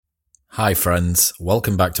Hi friends,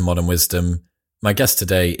 welcome back to Modern Wisdom. My guest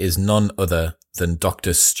today is none other than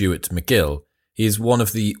Dr. Stuart McGill. He is one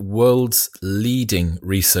of the world's leading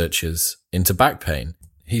researchers into back pain.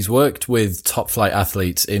 He's worked with top-flight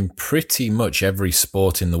athletes in pretty much every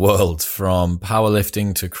sport in the world, from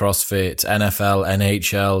powerlifting to CrossFit, NFL,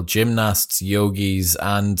 NHL, gymnasts, yogis,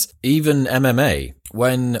 and even MMA.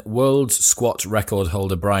 When world squat record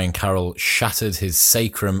holder Brian Carroll shattered his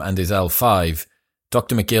sacrum and his L5,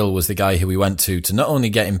 Dr. McGill was the guy who we went to not only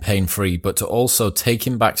get him pain-free, but to also take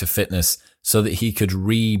him back to fitness so that he could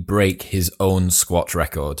re-break his own squat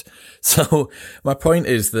record. So my point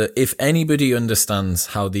is that if anybody understands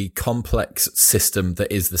how the complex system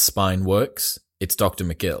that is the spine works, it's Dr.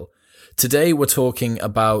 McGill. Today we're talking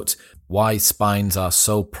about why spines are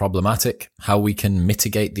so problematic, how we can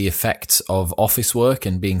mitigate the effects of office work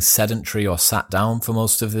and being sedentary or sat down for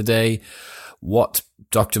most of the day, what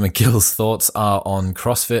Dr. McGill's thoughts are on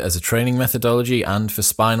CrossFit as a training methodology and for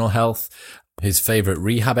spinal health, his favorite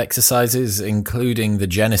rehab exercises, including the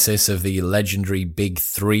genesis of the legendary Big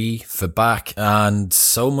Three for back, and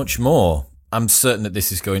so much more. I'm certain that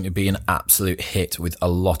this is going to be an absolute hit with a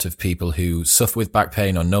lot of people who suffer with back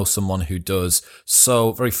pain or know someone who does.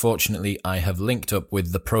 So very fortunately, I have linked up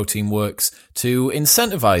with the Protein Works to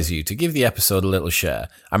incentivize you to give the episode a little share.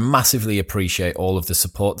 I massively appreciate all of the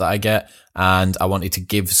support that I get, and I wanted to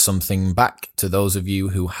give something back to those of you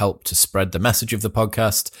who help to spread the message of the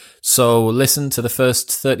podcast. So listen to the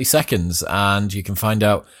first 30 seconds and you can find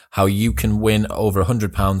out how you can win over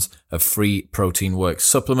 £100 of free Protein Works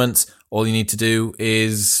supplements. All you need to do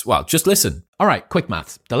is, just listen. All right, quick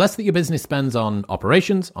maths. The less that your business spends on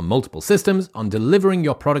operations, on multiple systems, on delivering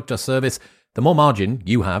your product or service, the more margin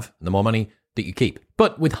you have, the more money that you keep.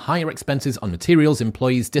 But with higher expenses on materials,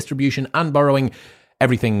 employees, distribution, and borrowing,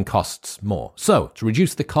 everything costs more. So, to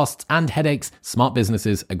reduce the costs and headaches, smart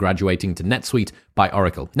businesses are graduating to NetSuite by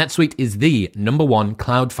Oracle. NetSuite is the #1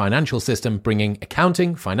 cloud financial system, bringing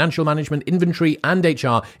accounting, financial management, inventory, and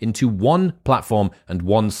HR into one platform and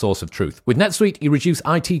one source of truth. With NetSuite, you reduce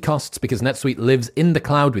IT costs because NetSuite lives in the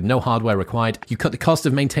cloud with no hardware required. You cut the cost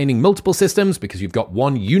of maintaining multiple systems because you've got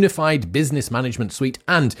one unified business management suite,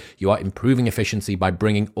 and you are improving efficiency by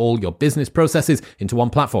bringing all your business processes into one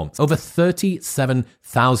platform. Over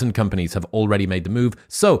 37,000 companies have already made the move,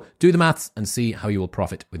 so do the maths and see how you will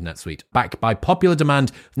profit with NetSuite. Backed by popular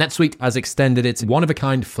demand, NetSuite has extended its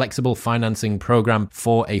one-of-a-kind flexible financing program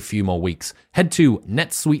for a few more weeks. Head to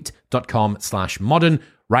netsuite.com/modern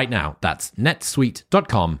right now. That's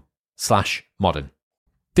netsuite.com/modern.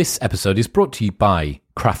 This episode is brought to you by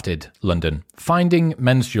Crafted London. Finding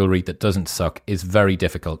men's jewellery that doesn't suck is very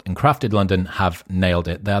difficult, and Crafted London have nailed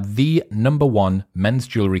it. They're the #1 men's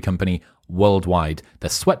jewellery company worldwide. They're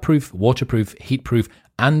sweatproof, waterproof, heatproof,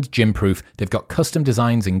 and gym-proof. They've got custom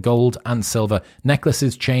designs in gold and silver,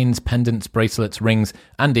 necklaces, chains, pendants, bracelets, rings,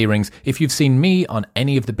 and earrings. If you've seen me on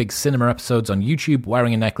any of the big cinema episodes on YouTube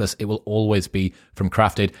wearing a necklace, it will always be from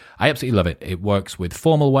Crafted. I absolutely love it. It works with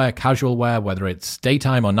formal wear, casual wear, whether it's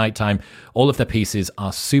daytime or nighttime. All of their pieces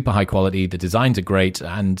are super high quality. The designs are great,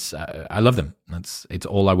 and I love them. It's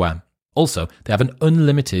all I wear. Also, they have an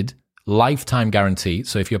unlimited lifetime guarantee,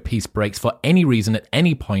 so if your piece breaks for any reason at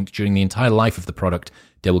any point during the entire life of the product,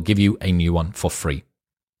 they will give you a new one for free.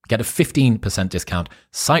 Get a 15% discount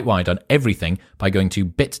site-wide on everything by going to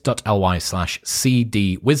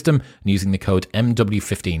bit.ly/cdwisdom and using the code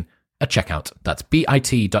MW15 at checkout. That's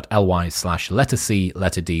bit.ly/C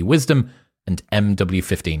wisdom and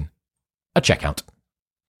MW15 at checkout.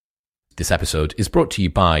 This episode is brought to you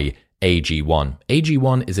by AG1.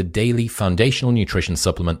 AG1 is a daily foundational nutrition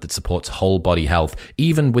supplement that supports whole body health.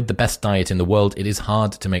 Even with the best diet in the world, it is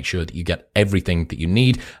hard to make sure that you get everything that you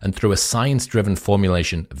need, and through a science-driven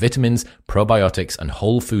formulation of vitamins, probiotics, and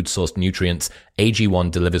whole food sourced nutrients, AG1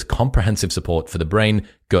 delivers comprehensive support for the brain,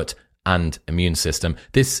 gut, and immune system.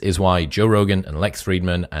 This is why Joe Rogan and Lex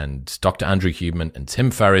Fridman and Dr. Andrew Huberman and Tim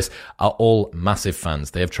Ferriss are all massive fans.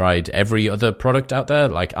 They have tried every other product out there,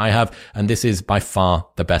 like I have, and this is by far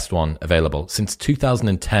the best one available. Since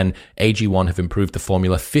 2010, AG1 have improved the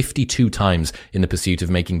formula 52 times in the pursuit of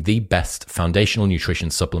making the best foundational nutrition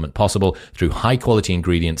supplement possible through high-quality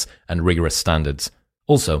ingredients and rigorous standards.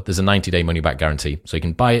 Also, there's a 90-day money-back guarantee, so you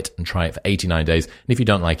can buy it and try it for 89 days, and if you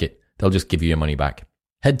don't like it, they'll just give you your money back.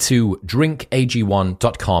 Head to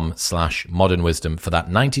drinkag1.com/modernwisdom for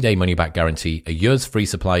that 90-day money-back guarantee, a year's free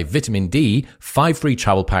supply, vitamin D, 5 free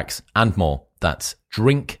travel packs, and more. That's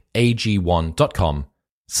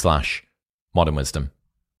drinkag1.com/modernwisdom.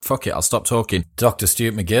 Fuck it, I'll stop talking. Dr.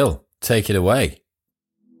 Stuart McGill, take it away.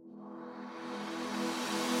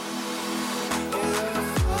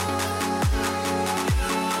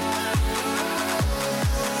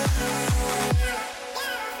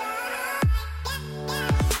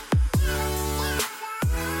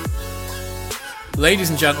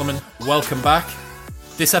 Ladies and gentlemen, welcome back.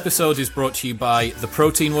 This episode is brought to you by The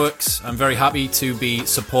Protein Works. I'm very happy to be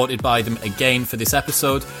supported by them again for this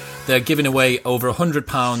episode. They're giving away over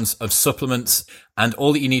 £100 of supplements, and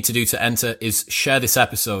all that you need to do to enter is share this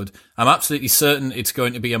episode. I'm absolutely certain it's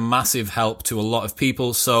going to be a massive help to a lot of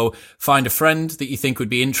people, so find a friend that you think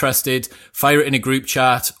would be interested, fire it in a group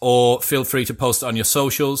chat, or feel free to post it on your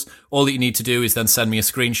socials. All that you need to do is then send me a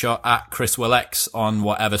screenshot at ChrisWillX on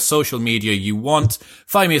whatever social media you want.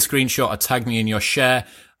 Find me a screenshot or tag me in your share,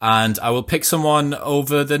 and I will pick someone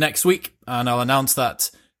over the next week, and I'll announce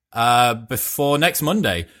that before next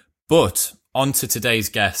Monday. But on to today's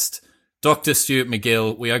guest, Dr. Stuart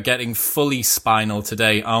McGill. We are getting fully spinal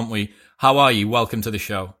today, aren't we? How are you? Welcome to the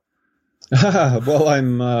show. Well,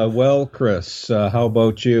 I'm well, Chris. How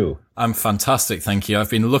about you? I'm fantastic, thank you. I've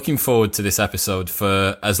been looking forward to this episode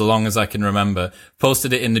for as long as I can remember.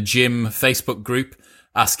 Posted it in the gym Facebook group,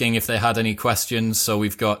 asking if they had any questions. So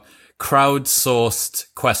we've got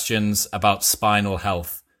crowdsourced questions about spinal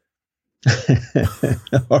health.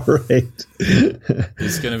 All right.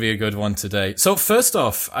 It's going to be a good one today. So first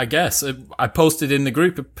off, I guess I posted in the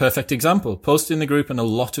group, a perfect example, posted in the group and a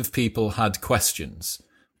lot of people had questions.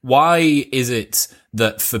 Why is it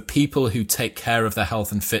that for people who take care of their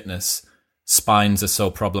health and fitness, spines are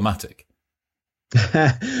so problematic?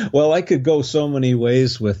 Well, I could go so many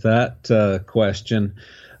ways with that question,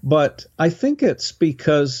 but I think it's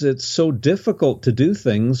because it's so difficult to do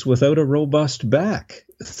things without a robust back.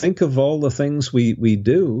 Think of all the things we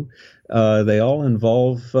do. They all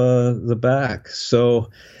involve the back.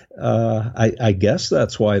 So I guess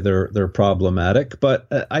that's why they're problematic. But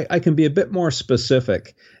I can be a bit more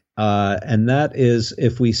specific. And that is,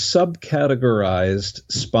 if we subcategorized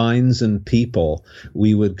spines in people,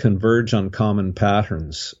 we would converge on common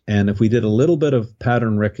patterns. And if we did a little bit of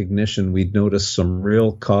pattern recognition, we'd notice some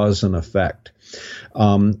real cause and effect.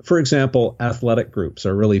 For example, athletic groups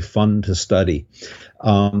are really fun to study.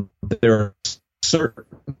 There are certain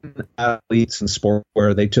athletes in sport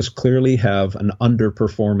where they just clearly have an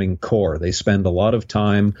underperforming core. They spend a lot of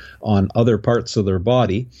time on other parts of their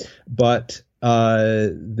body, but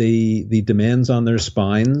the demands on their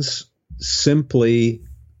spines simply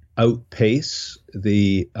outpace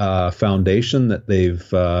the foundation that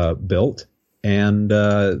they've built. And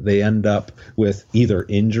they end up with either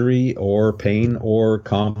injury or pain or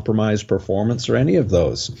compromised performance or any of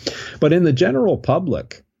those. But in the general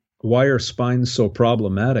public, why are spines so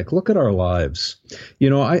problematic? Look at our lives.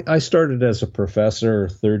 You know, I started as a professor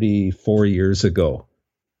 34 years ago.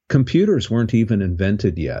 Computers weren't even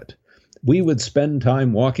invented yet. We would spend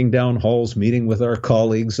time walking down halls, meeting with our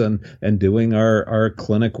colleagues and doing our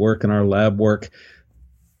clinic work and our lab work.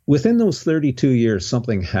 Within those 32 years,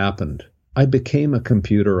 something happened. I became a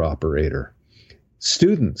computer operator.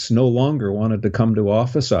 Students no longer wanted to come to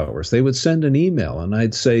office hours. They would send an email and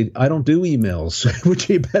I'd say, I don't do emails. Would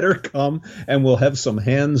you better come and we'll have some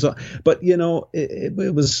hands on. But, you know,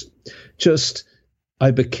 it was just,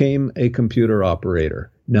 I became a computer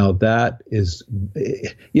operator. Now that is,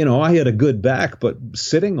 you know, I had a good back, but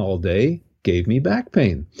sitting all day gave me back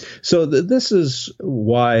pain. So this is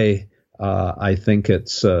why I think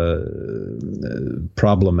it's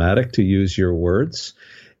problematic, to use your words.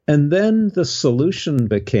 And then the solution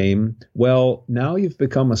became, well, now you've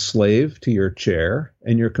become a slave to your chair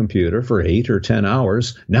and your computer for 8 or 10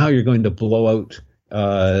 hours. Now you're going to blow out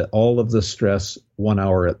all of the stress 1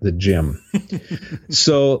 hour at the gym.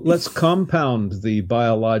 So let's compound the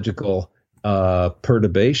biological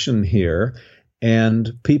perturbation here.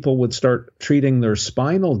 And people would start treating their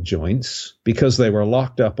spinal joints, because they were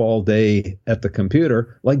locked up all day at the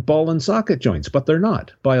computer, like ball and socket joints, but they're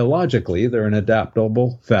not. Biologically, they're an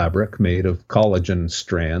adaptable fabric made of collagen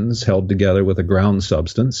strands held together with a ground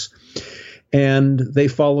substance, and they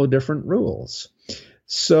follow different rules.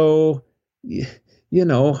 So, you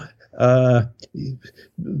know,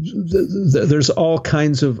 there's all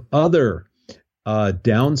kinds of other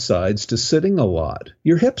downsides to sitting a lot.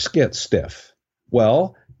 Your hips get stiff.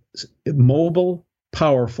 Well, mobile,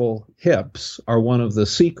 powerful hips are one of the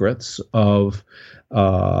secrets of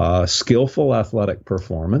skillful athletic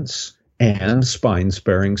performance and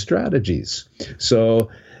spine-sparing strategies. So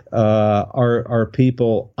are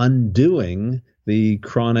people undoing the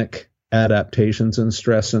chronic adaptations and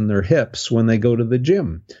stress in their hips when they go to the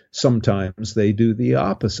gym? Sometimes they do the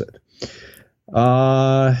opposite.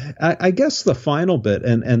 I guess the final bit,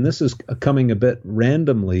 and this is coming a bit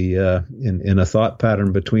randomly in a thought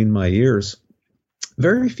pattern between my ears,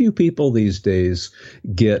 very few people these days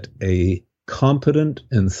get a competent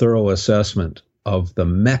and thorough assessment of the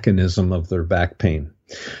mechanism of their back pain.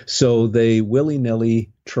 So they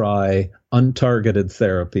willy-nilly try untargeted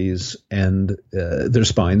therapies, and their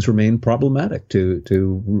spines remain problematic,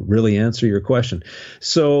 to really answer your question.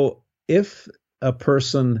 So if a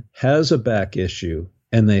person has a back issue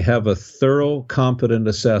and they have a thorough, competent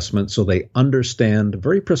assessment, so they understand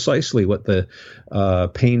very precisely what the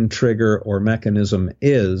pain trigger or mechanism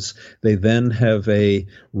is, they then have a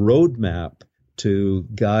roadmap to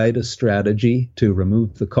guide a strategy to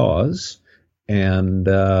remove the cause, and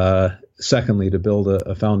secondly, to build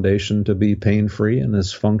a foundation to be pain-free and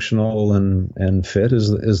as functional and fit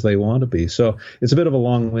as they want to be. So it's a bit of a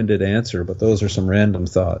long-winded answer, but those are some random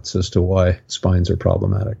thoughts as to why spines are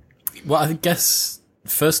problematic. Well, I guess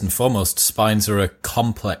first and foremost, spines are a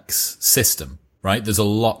complex system, right? There's a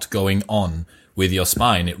lot going on with your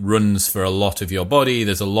spine. It runs for a lot of your body.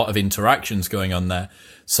 There's a lot of interactions going on there.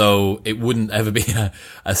 So it wouldn't ever be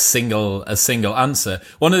a single answer.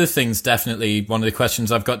 One of the things, definitely, one of the questions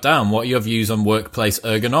I've got down, what are your views on workplace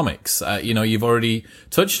ergonomics? You've already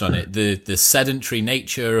touched on it. The sedentary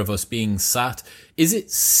nature of us being sat. Is it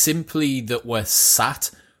simply that we're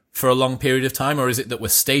sat for a long period of time, or is it that we're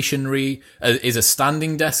stationary? Is a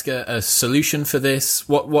standing desk a solution for this?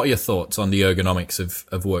 What are your thoughts on the ergonomics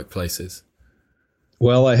of workplaces?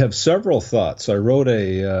 Well, I have several thoughts. I wrote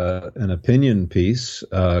an opinion piece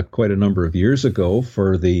quite a number of years ago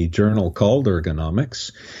for the journal called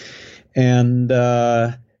Ergonomics. And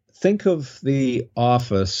think of the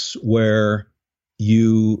office where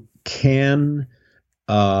you can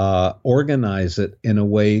organize it in a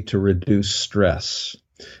way to reduce stress.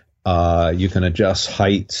 You can adjust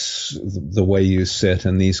heights, the way you sit,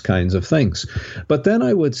 and these kinds of things. But then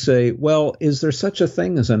I would say, well, is there such a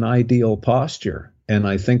thing as an ideal posture? And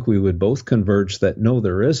I think we would both converge that no,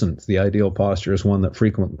 there isn't. The ideal posture is one that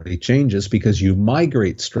frequently changes because you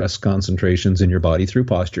migrate stress concentrations in your body through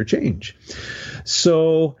posture change.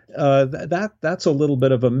 So that's a little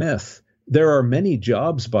bit of a myth. There are many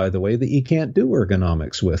jobs, by the way, that you can't do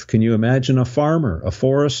ergonomics with. Can you imagine a farmer, a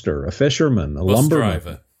forester, a fisherman, a lumberman?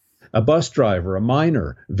 Driver. A bus driver, a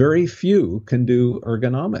miner? Very few can do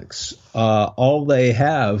ergonomics. All they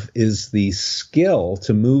have is the skill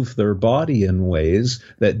to move their body in ways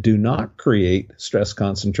that do not create stress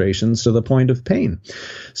concentrations to the point of pain.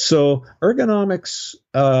 So ergonomics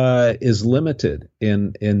is limited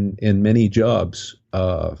in many jobs,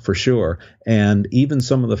 for sure. And even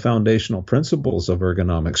some of the foundational principles of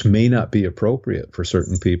ergonomics may not be appropriate for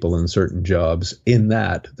certain people in certain jobs, in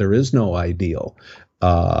that there is no ideal.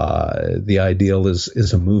 The ideal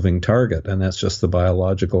is a moving target, and that's just the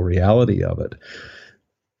biological reality of it.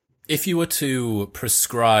 If you were to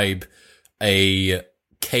prescribe a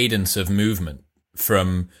cadence of movement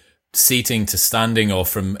from seating to standing, or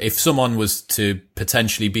from, if someone was to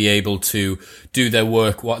potentially be able to do their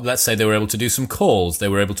work, let's say they were able to do some calls, they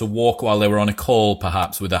were able to walk while they were on a call,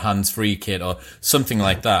 perhaps with a hands-free kit or something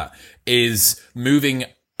like that, is moving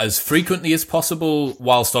as frequently as possible,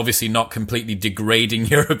 whilst obviously not completely degrading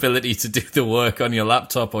your ability to do the work on your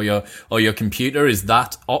laptop or your computer, is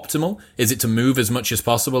that optimal? Is it to move as much as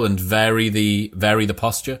possible and vary the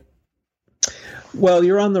posture? Well,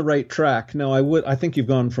 you're on the right track. No, I think you've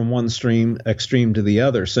gone from one extreme to the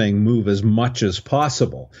other, saying move as much as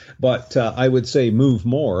possible. But I would say move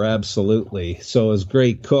more, absolutely. So as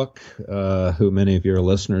Gray Cook, who many of your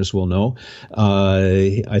listeners will know,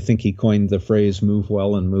 I think he coined the phrase move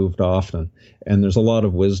well and moved often. And there's a lot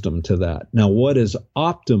of wisdom to that. Now, what is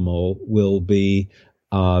optimal will be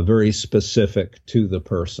very specific to the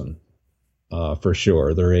person, for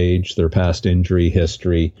sure. Their age, their past injury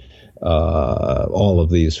history, all of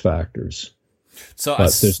these factors. So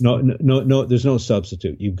but there's no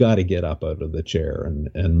substitute. You've got to get up out of the chair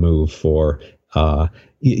and move for,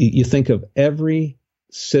 you think of every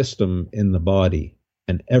system in the body,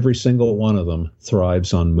 and every single one of them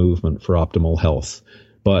thrives on movement for optimal health.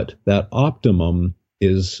 But that optimum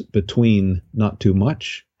is between not too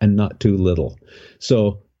much and not too little.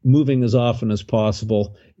 So moving as often as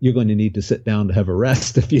possible. You're going to need to sit down to have a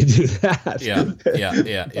rest if you do that.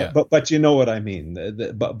 Yeah. But you know what I mean.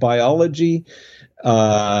 But biology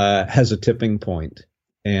has a tipping point,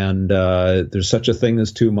 and there's such a thing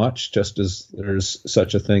as too much, just as there's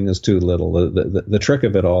such a thing as too little. The trick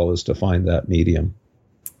of it all is to find that medium.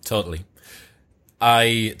 Totally.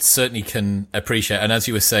 I certainly can appreciate, and as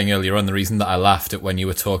you were saying earlier on, the reason that I laughed at when you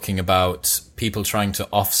were talking about people trying to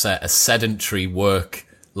offset a sedentary work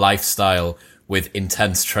lifestyle with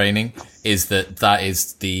intense training is that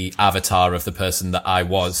is the avatar of the person that I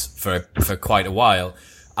was for quite a while.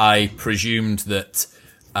 I presumed that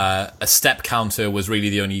a step counter was really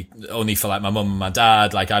the only for like my mum and my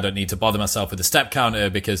dad. Like, I don't need to bother myself with a step counter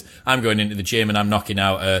because I'm going into the gym and I'm knocking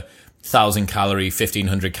out a 1,000 calorie,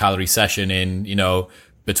 1,500 calorie session in,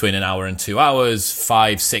 between an hour and 2 hours,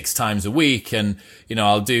 5-6 times a week. And,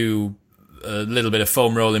 I'll do a little bit of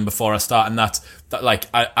foam rolling before I start. And that like,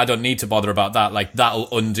 I don't need to bother about that. Like, that'll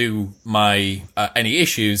undo my, any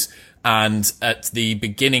issues. And at the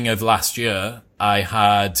beginning of last year, I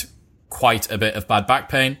had quite a bit of bad back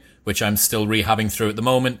pain, which I'm still rehabbing through at the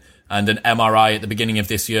moment. And an MRI at the beginning of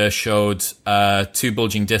this year showed 2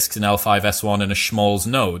 bulging discs in L5-S1 and a Schmall's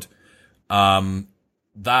node.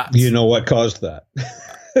 That, you know what caused that?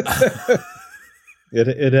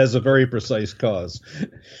 It has a very precise cause.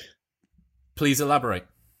 Please elaborate.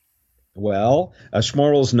 Well, a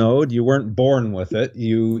Schmorl's node, you weren't born with it.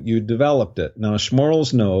 You developed it. Now, a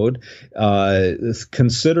Schmorl's node,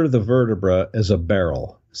 consider the vertebra as a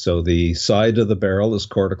barrel. So the side of the barrel is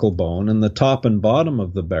cortical bone, and the top and bottom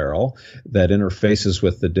of the barrel that interfaces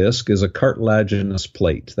with the disc is a cartilaginous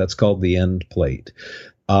plate. That's called the end plate.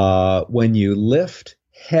 When you lift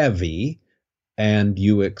heavy and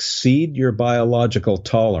you exceed your biological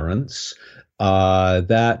tolerance,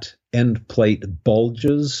 that end plate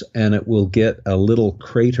bulges and it will get a little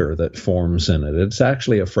crater that forms in it. It's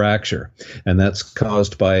actually a fracture, and that's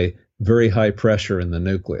caused by very high pressure in the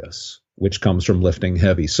nucleus, which comes from lifting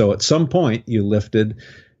heavy. So at some point you lifted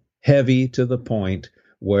heavy to the point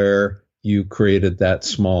where you created that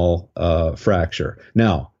small fracture.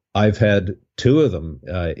 Now, I've had 2 of them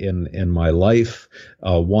in my life.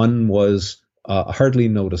 One was hardly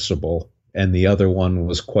noticeable, and the other one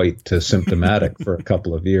was quite symptomatic for a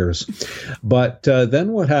couple of years. But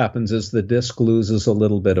then what happens is the disc loses a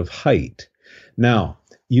little bit of height. Now,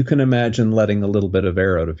 you can imagine letting a little bit of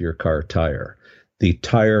air out of your car tire. The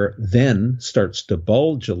tire then starts to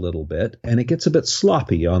bulge a little bit, and it gets a bit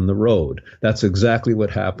sloppy on the road. That's exactly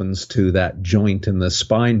what happens to that joint in the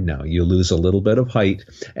spine now. You lose a little bit of height,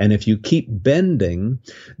 and if you keep bending,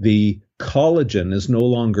 the collagen is no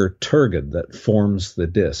longer turgid that forms the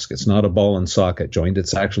disc. It's not a ball and socket joint.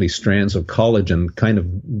 It's actually strands of collagen kind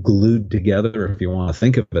of glued together, if you want to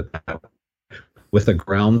think of it that way, with a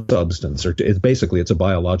ground substance, or it's a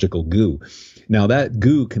biological goo. Now, that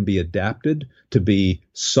goo can be adapted to be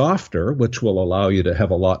softer, which will allow you to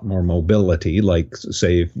have a lot more mobility, like,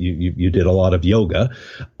 say, if you did a lot of yoga,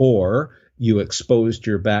 or you exposed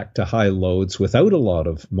your back to high loads without a lot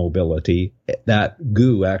of mobility. That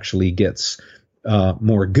goo actually gets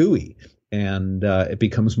more gooey, and it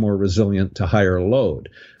becomes more resilient to higher load.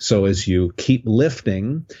 So as you keep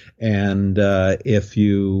lifting, and if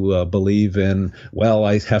you believe in, well,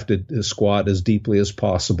 I have to squat as deeply as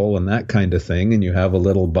possible and that kind of thing, and you have a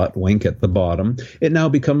little butt wink at the bottom, it now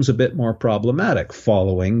becomes a bit more problematic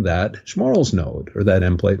following that Schmorl's node or that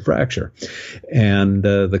end plate fracture. And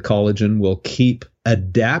the collagen will keep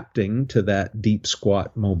adapting to that deep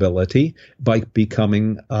squat mobility by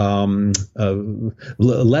becoming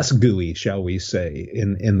less gooey, shall we say,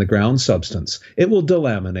 in the ground substance. It will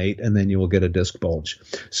delaminate, and then you will get a disc bulge.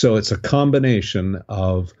 So it's a combination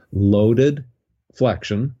of loaded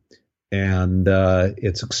flexion, and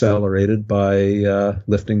it's accelerated by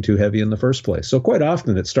lifting too heavy in the first place. So quite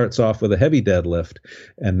often it starts off with a heavy deadlift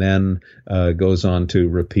and then goes on to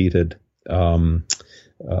repeated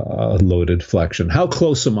loaded flexion. How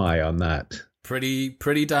close am I on that? Pretty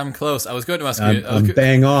damn close. I was going to ask you. I'm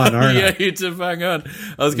bang on, aren't I? Yeah, you did bang on.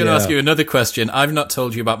 I was going to ask you another question. I've not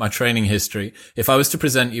told you about my training history. If I was to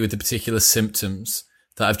present you with the particular symptoms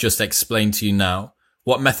that I've just explained to you now,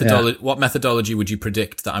 what methodology would you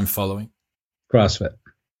predict that I'm following? CrossFit.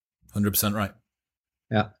 100% right.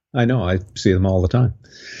 Yeah, I know. I see them all the time.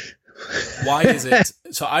 Why is it?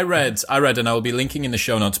 So I read, and I will be linking in the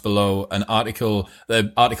show notes below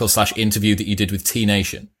the article/interview that you did with T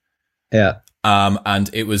Nation. Yeah. And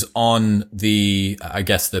it was on the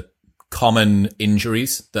common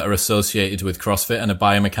injuries that are associated with CrossFit and a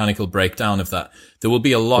biomechanical breakdown of that. There will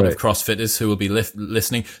be a lot of CrossFitters who will be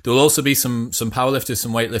listening. There will also be some powerlifters,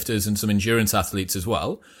 some weightlifters, and some endurance athletes as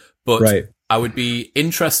well. But I would be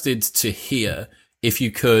interested to hear if you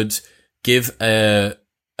could give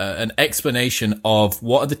an explanation of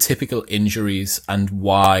what are the typical injuries and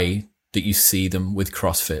why that you see them with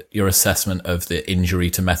CrossFit, your assessment of the injury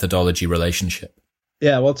to methodology relationship.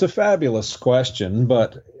 Yeah, well, it's a fabulous question,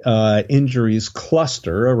 but injuries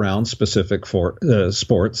cluster around specific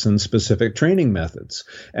sports and specific training methods.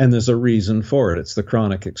 And there's a reason for it. It's the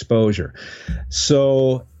chronic exposure.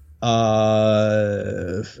 So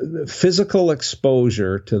physical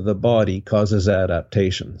exposure to the body causes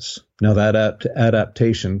adaptations. Now, that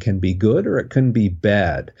adaptation can be good or it can be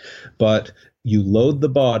bad, but you load the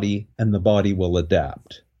body and the body will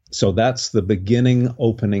adapt. So that's the beginning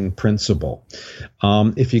opening principle.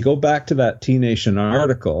 If you go back to that T Nation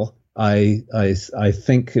article, I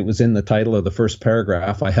think it was in the title of the first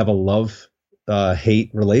paragraph. I have a love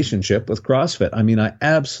hate relationship with CrossFit. I mean, I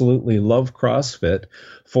absolutely love CrossFit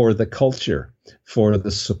for the culture, for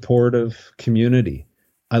the supportive community.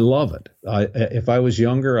 I love it. If I was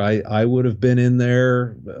younger, I would have been in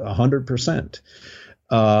there 100%.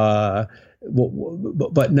 But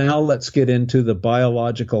now let's get into the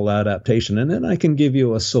biological adaptation, and then I can give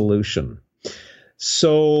you a solution.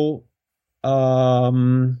 So,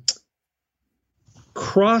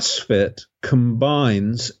 CrossFit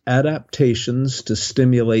combines adaptations to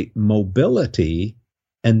stimulate mobility,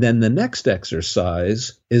 and then the next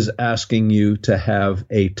exercise is asking you to have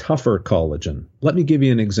a tougher collagen. Let me give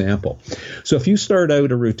you an example. So if you start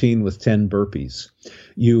out a routine with 10 burpees,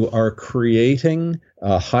 you are creating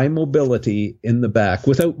high mobility in the back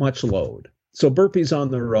without much load. So burpees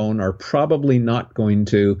on their own are probably not going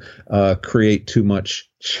to create too much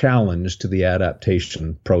challenge to the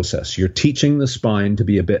adaptation process. You're teaching the spine to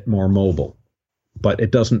be a bit more mobile, but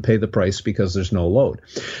it doesn't pay the price because there's no load.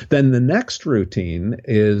 Then the next routine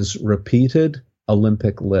is repeated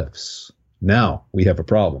Olympic lifts. Now we have a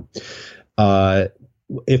problem.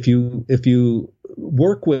 If you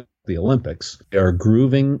work with the Olympics, they are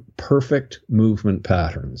grooving perfect movement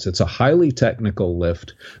patterns. It's a highly technical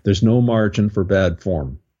lift. There's no margin for bad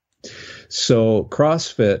form. So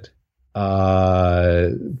CrossFit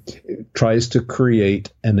tries to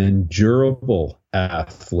create an endurable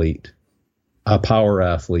athlete, a power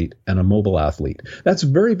athlete, and a mobile athlete. That's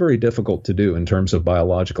very, very difficult to do in terms of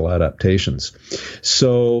biological adaptations.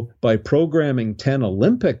 So by programming 10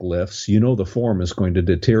 Olympic lifts, you know the form is going to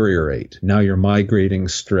deteriorate. Now you're migrating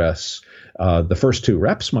stress. The first 2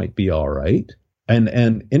 reps might be all right.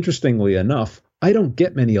 And interestingly enough, I don't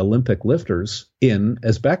get many Olympic lifters in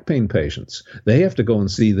as back pain patients. They have to go and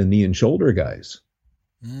see the knee and shoulder guys.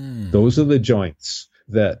 Those are the joints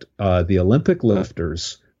that the Olympic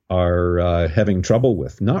lifters are having trouble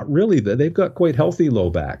with. Not really. They've got quite healthy low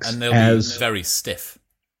backs. And they'll be very stiff.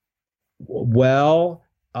 Well,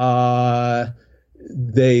 they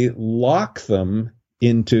lock them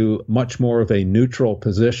into much more of a neutral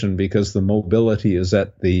position because the mobility is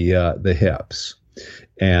at the hips.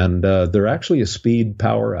 And they're actually a speed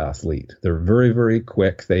power athlete. They're very, very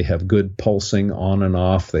quick. They have good pulsing on and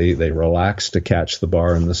off. They relax to catch the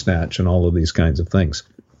bar and the snatch and all of these kinds of things.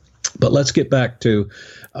 But let's get back to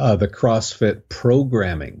the CrossFit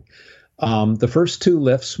programming. The first 2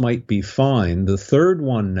 lifts might be fine. The third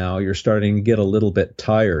one now, you're starting to get a little bit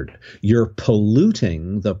tired. You're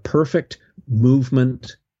polluting the perfect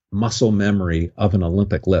movement muscle memory of an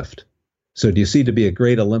Olympic lift. So do you see, to be a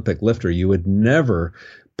great Olympic lifter, you would never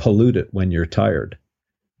pollute it when you're tired.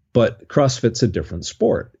 But CrossFit's a different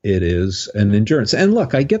sport. It is an endurance. And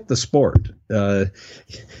look, I get the sport.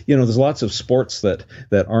 There's lots of sports that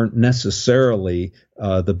aren't necessarily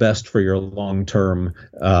the best for your long-term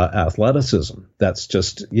athleticism. That's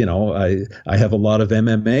just, I have a lot of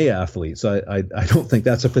MMA athletes. I don't think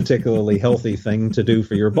that's a particularly healthy thing to do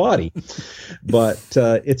for your body. But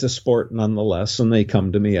it's a sport nonetheless, and they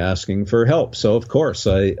come to me asking for help. So, of course,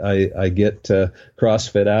 I get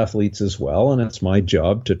CrossFit athletes as well, and it's my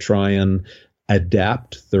job to try and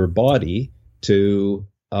adapt their body to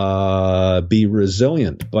be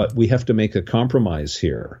resilient, but we have to make a compromise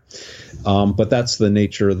here. But that's the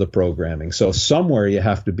nature of the programming. So somewhere you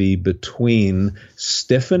have to be between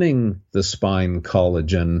stiffening the spine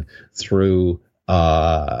collagen through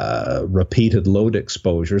repeated load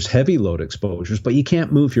exposures, heavy load exposures, but you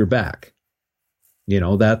can't move your back.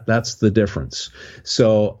 That's the difference.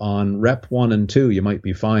 So on rep 1 and 2, you might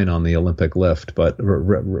be fine on the Olympic lift, but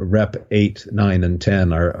rep 8, 9, and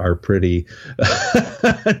 10 are pretty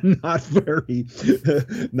not very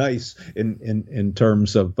nice in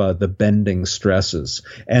terms of the bending stresses.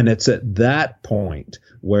 And it's at that point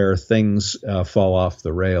where things fall off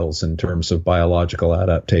the rails in terms of biological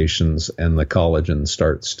adaptations, and the collagen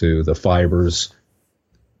starts to, the fibers,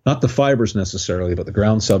 not the fibers necessarily, but the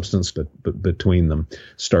ground substance between them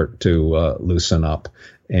start to loosen up.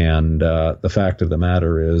 And the fact of the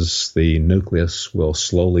matter is the nucleus will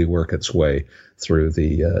slowly work its way through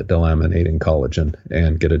the delaminating collagen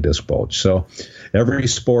and get a disc bulge. So every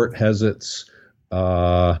sport has its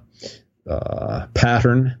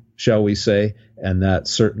pattern, shall we say, and that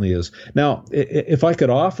certainly is. Now, if I could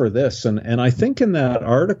offer this, and I think in that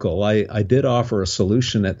article I did offer a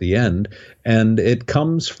solution at the end, and it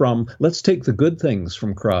comes from, let's take the good things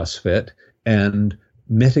from CrossFit and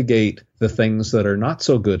mitigate the things that are not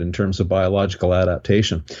so good in terms of biological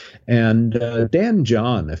adaptation. And Dan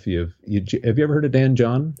John, have you ever heard of Dan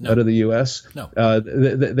John? No. Out of the U.S.? No.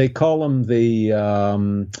 They call him the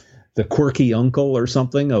the quirky uncle or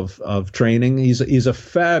something of training. He's a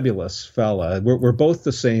fabulous fella. We're both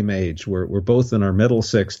the same age. We're both in our middle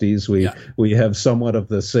 60s. We have somewhat of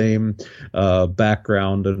the same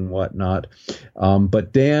background and whatnot.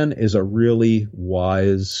 But Dan is a really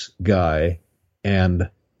wise guy, and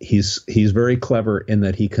he's very clever in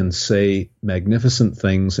that he can say magnificent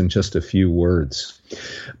things in just a few words.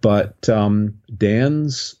 But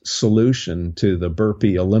Dan's solution to the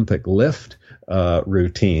burpee Olympic lift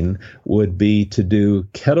routine would be to do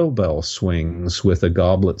kettlebell swings with a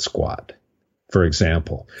goblet squat, for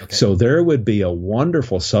example. Okay. So there would be a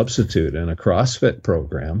wonderful substitute in a CrossFit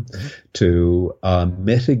program to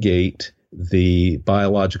mitigate the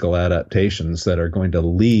biological adaptations that are going to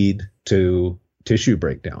lead to tissue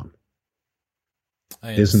breakdown.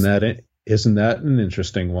 Isn't that an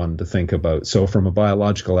interesting one to think about? So from a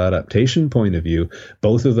biological adaptation point of view,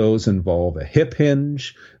 both of those involve a hip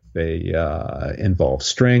hinge. They involve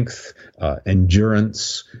strength,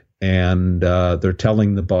 endurance, and they're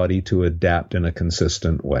telling the body to adapt in a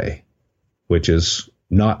consistent way, which is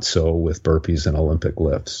not so with burpees and Olympic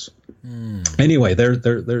lifts. Anyway,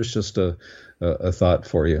 there's just a thought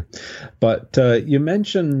for you. But you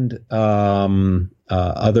mentioned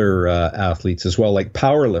other athletes as well, like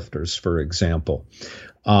powerlifters, for example.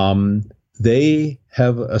 They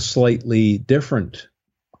have a slightly different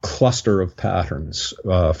cluster of patterns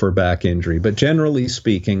for back injury, but generally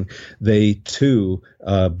speaking, they too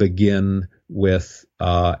begin with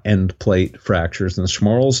end plate fractures and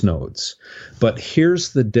Schmorl's nodes. But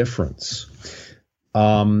here's the difference.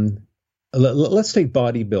 Let's take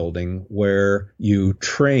bodybuilding, where you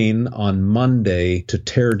train on Monday to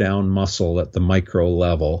tear down muscle at the micro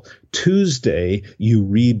level. Tuesday, you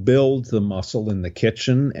rebuild the muscle in the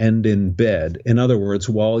kitchen and in bed. In other words,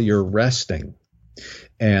 while you're resting.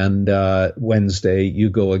 And Wednesday, you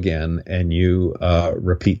go again and you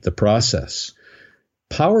repeat the process.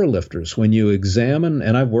 Powerlifters, when you examine,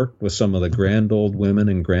 and I've worked with some of the grand old women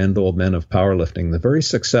and grand old men of powerlifting, the very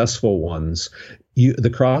successful ones,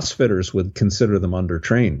 the CrossFitters would consider them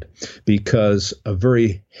undertrained, because a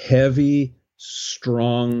very heavy,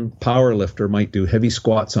 strong powerlifter might do heavy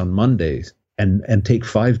squats on Mondays and take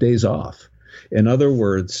 5 days off. In other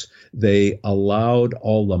words, they allowed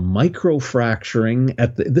all the micro fracturing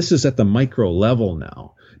this is at the micro level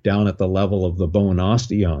now, down at the level of the bone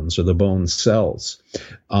osteons or the bone cells.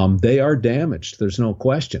 They are damaged, there's no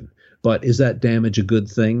question. But is that damage a good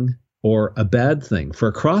thing or a bad thing? For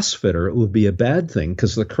a CrossFitter, it would be a bad thing,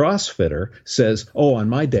 because the CrossFitter says, oh, on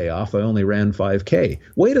my day off, I only ran 5K.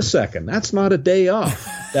 Wait a second, that's not a day off.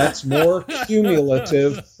 That's more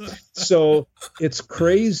cumulative. So it's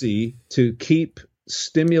crazy to keep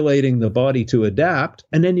stimulating the body to adapt,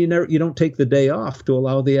 and then you don't take the day off to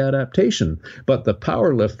allow the adaptation. But the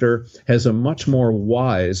powerlifter has a much more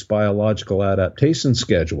wise biological adaptation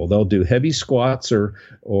schedule. They'll do heavy squats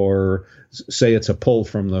or say it's a pull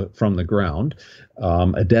from the ground,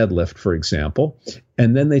 a deadlift, for example,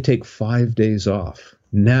 and then they take 5 days off.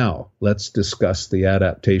 Now let's discuss the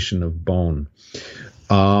adaptation of bone.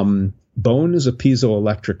 Bone is a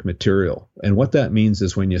piezoelectric material, and what that means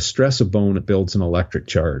is when you stress a bone, it builds an electric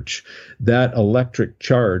charge. That electric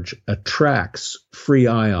charge attracts free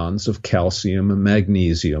ions of calcium and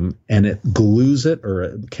magnesium, and it glues it, or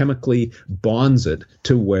it chemically bonds it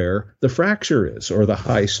to where the fracture is, or the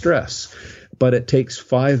high stress. But it takes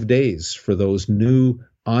 5 days for those new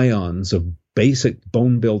ions of basic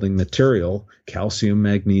bone-building material, calcium,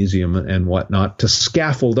 magnesium, and whatnot, to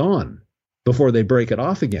scaffold on before they break it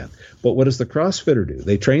off again. But what does the CrossFitter do?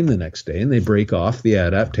 They train the next day and they break off the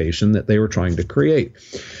adaptation that they were trying to create.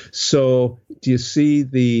 So do you see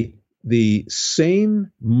the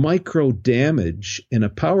same micro damage in a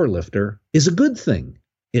powerlifter is a good thing?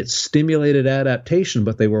 It stimulated adaptation,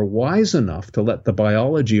 but they were wise enough to let the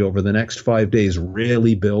biology over the next 5 days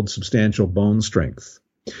really build substantial bone strength.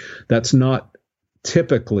 That's not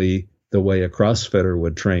typically the way a CrossFitter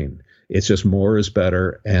would train. It's just more is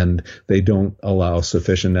better, and they don't allow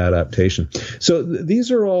sufficient adaptation. So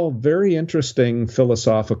these are all very interesting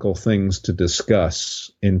philosophical things to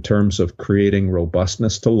discuss in terms of creating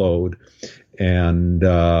robustness to load and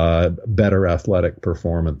better athletic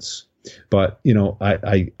performance. But,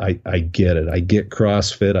 I get it. I get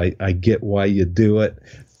CrossFit. I get why you do it.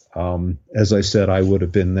 As I said, I would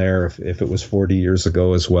have been there if it was 40 years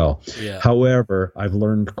ago as well. Yeah. However, I've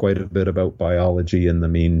learned quite a bit about biology in the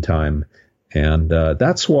meantime. And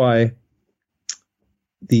that's why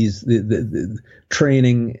the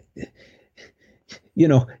training,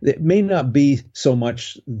 it may not be so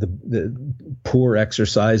much the poor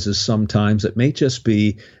exercises sometimes. It may just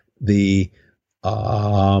be the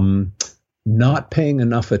not paying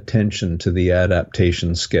enough attention to the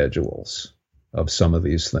adaptation schedules of some of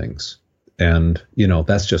these things. And,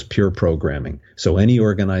 that's just pure programming. So any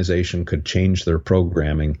organization could change their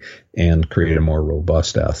programming and create a more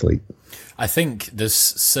robust athlete. I think there's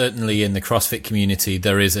certainly in the CrossFit community,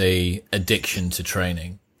 there is a addiction to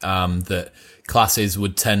training, that classes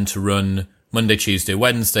would tend to run Monday, Tuesday,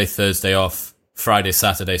 Wednesday, Thursday off, Friday,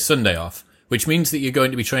 Saturday, Sunday off, which means that you're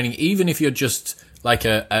going to be training, even if you're just like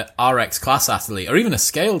a RX class athlete or even a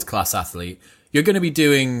scaled class athlete, you're going to be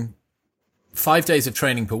doing 5 days of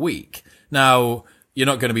training per week. Now, you're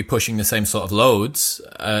not going to be pushing the same sort of loads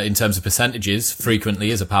in terms of percentages frequently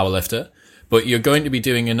as a powerlifter, but you're going to be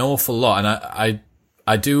doing an awful lot. And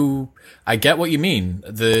I get what you mean.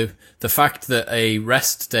 The fact that a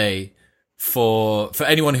rest day for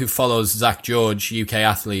anyone who follows Zach George, UK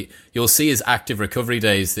athlete, you'll see his active recovery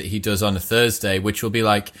days that he does on a Thursday, which will be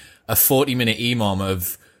like a 40-minute EMOM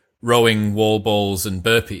of rowing, wall balls and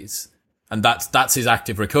burpees. And that's his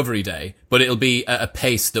active recovery day, but it'll be at a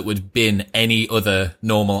pace that would bin any other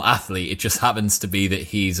normal athlete. It just happens to be that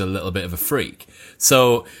he's a little bit of a freak.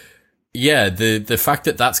 So yeah, the fact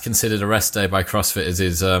that that's considered a rest day by CrossFitters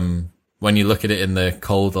is, when you look at it in the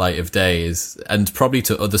cold light of day and probably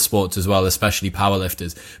to other sports as well, especially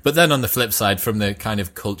powerlifters. But then on the flip side, from the kind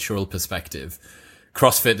of cultural perspective,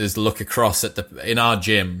 CrossFitters look across at in our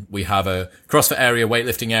gym, we have a CrossFit area,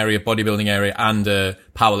 weightlifting area, bodybuilding area, and a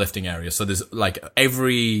powerlifting area. So there's like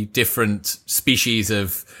every different species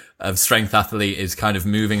of strength athlete is kind of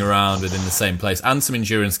moving around within the same place, and some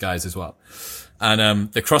endurance guys as well. And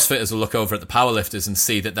the CrossFitters will look over at the powerlifters and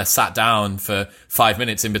see that they're sat down for 5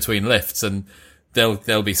 minutes in between lifts, and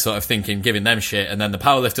they'll be sort of thinking, giving them shit. And then the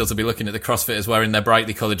powerlifters will be looking at the CrossFitters wearing their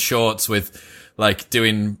brightly colored shorts with like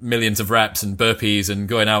doing millions of reps and burpees and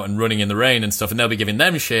going out and running in the rain and stuff, and they'll be giving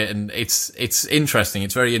them shit. And it's interesting.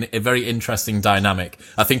 It's a very interesting dynamic.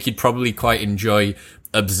 I think you'd probably quite enjoy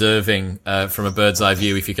observing from a bird's eye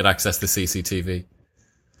view if you could access the CCTV.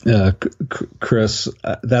 Chris,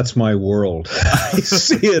 that's my world. I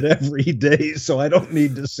see it every day, so I don't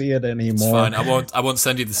need to see it anymore. It's fine. I won't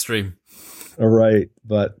send you the stream. All right,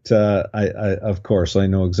 but I of course I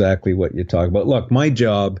know exactly what you talk about. Look, my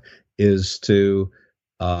job is to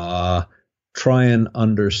try and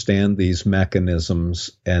understand these mechanisms,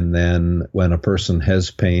 and then when a person has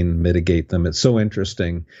pain, mitigate them. It's so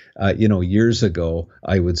interesting. Years ago,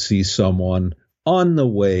 I would see someone on the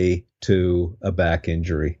way to a back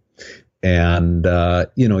injury, and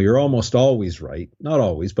you're almost always right. Not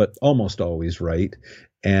always, but almost always right.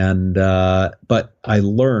 And but I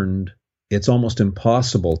learned it's almost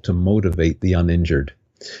impossible to motivate the uninjured.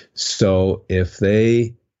 So if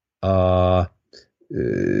they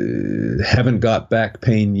haven't got back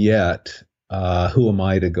pain yet, who am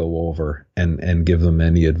I to go over and give them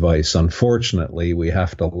any advice? Unfortunately, we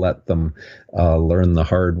have to let them learn the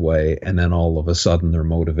hard way, and then all of a sudden they're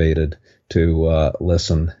motivated to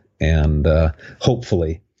listen, and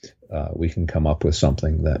hopefully we can come up with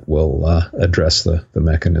something that will address the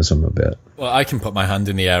mechanism a bit. Well, I can put my hand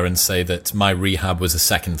in the air and say that my rehab was a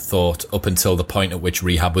second thought up until the point at which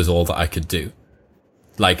rehab was all that I could do.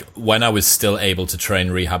 Like, when I was still able to train,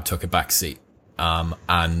 rehab took a back seat.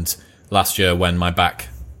 And last year, when my back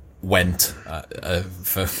went,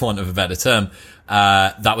 for want of a better term,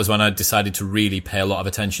 that was when I decided to really pay a lot of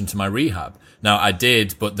attention to my rehab. Now, I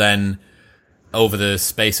did, but then over the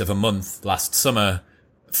space of a month last summer,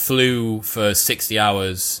 flew for 60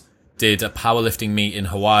 hours, did a powerlifting meet in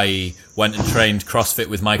Hawaii, went and trained CrossFit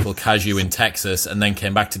with Michael Cazayoux in Texas, and then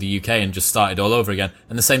came back to the UK and just started all over again.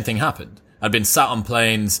 And the same thing happened. I'd been sat on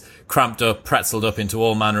planes, cramped up, pretzeled up into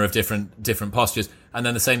all manner of different postures, and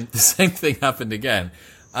then the same thing happened again.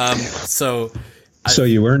 So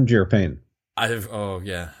you earned your pain. Oh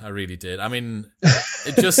yeah, I really did. I mean,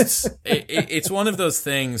 it's one of those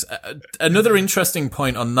things. Another interesting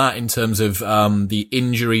point on that in terms of the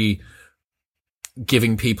injury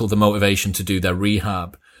giving people the motivation to do their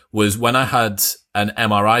rehab was when I had an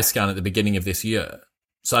MRI scan at the beginning of this year.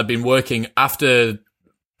 So I'd been working after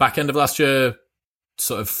back end of last year,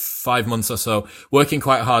 sort of 5 months or so, working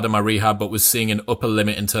quite hard on my rehab, but was seeing an upper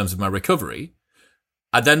limit in terms of my recovery.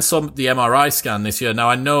 I then saw the MRI scan this year. Now,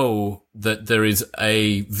 I know that there is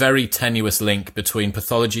a very tenuous link between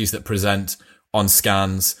pathologies that present on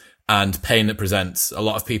scans and pain that presents. A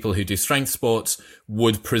lot of people who do strength sports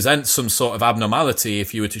would present some sort of abnormality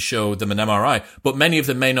if you were to show them an MRI, but many of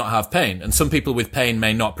them may not have pain. And some people with pain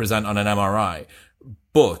may not present on an MRI.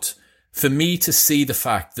 But for me to see the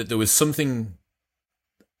fact that there was something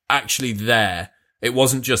actually there, it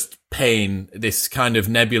wasn't just pain, this kind of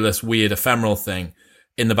nebulous, weird, ephemeral thing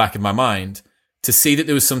in the back of my mind, to see that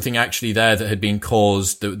there was something actually there that had been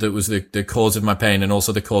caused, that was the cause of my pain and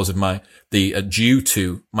also the cause of due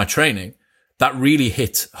to my training, that really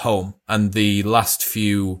hit home. And the last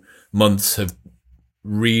few months have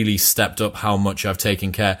really stepped up how much I've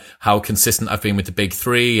taken care, how consistent I've been with the big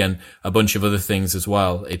three and a bunch of other things as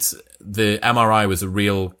well. The MRI was a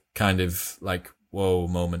real kind of like, whoa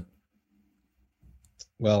moment.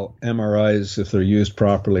 Well, MRIs, if they're used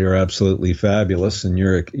properly, are absolutely fabulous, and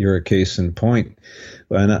you're a case in point.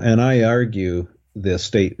 And I argue the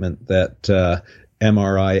statement that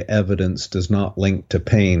MRI evidence does not link to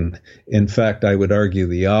pain. In fact, I would argue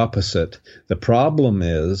the opposite. The problem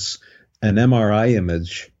is an MRI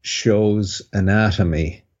image shows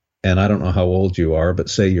anatomy, and I don't know how old you are,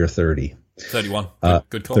 but say you're 30. 31.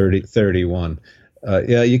 Good call. 31.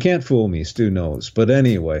 Yeah, you can't fool me. Stu knows. But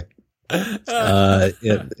anyway. If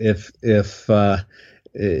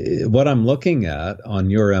what I'm looking at on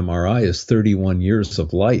your MRI is 31 years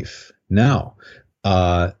of life. Now,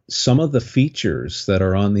 some of the features that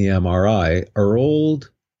are on the MRI are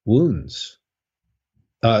old wounds.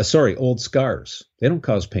 Old scars. They don't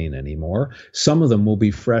cause pain anymore. Some of them will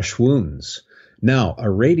be fresh wounds. Now, a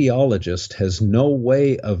radiologist has no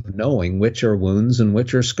way of knowing which are wounds and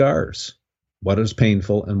which are scars, what is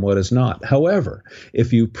painful and what is not. However,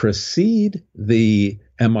 if you precede the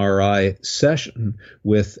MRI session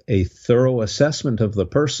with a thorough assessment of the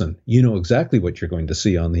person, you know exactly what you're going to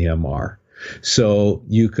see on the MR. So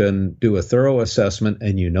you can do a thorough assessment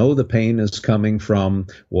and you know the pain is coming from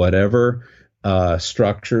whatever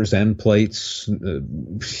structures, end plates,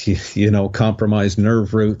 compromised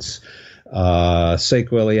nerve roots,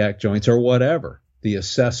 sacroiliac joints, or whatever. The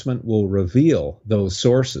assessment will reveal those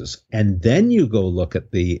sources. And then you go look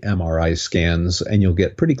at the MRI scans and you'll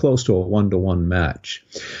get pretty close to a 1-to-1 match.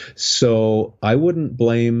 So I wouldn't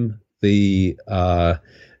blame the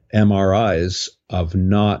MRIs of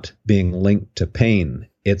not being linked to pain.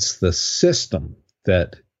 It's the system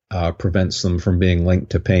that prevents them from being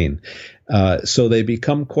linked to pain. So they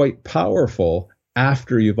become quite powerful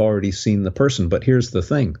after you've already seen the person. But here's the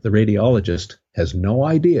thing. The radiologist has no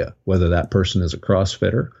idea whether that person is a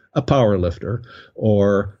CrossFitter, a power lifter,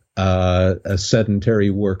 or a sedentary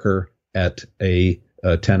worker at a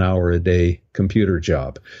 10-hour-a-day computer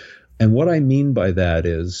job. And what I mean by that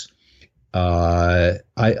is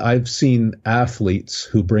I've seen athletes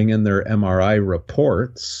who bring in their MRI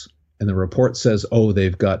reports, and the report says, oh,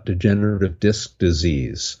 they've got degenerative disc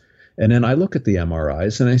disease. And then I look at the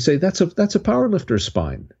MRIs and I say, that's a powerlifter's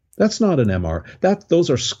spine. That's not an MR. Those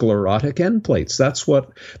are sclerotic end plates. That's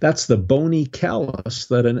the bony callus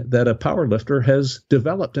that a powerlifter has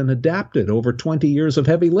developed and adapted over 20 years of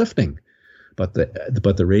heavy lifting. But the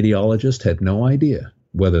radiologist had no idea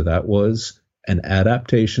whether that was an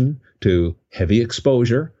adaptation to heavy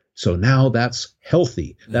exposure. So now that's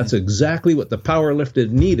healthy. Mm-hmm. That's exactly what the powerlifter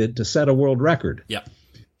needed to set a world record. Yeah.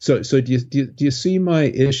 So do you see my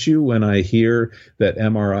issue when I hear that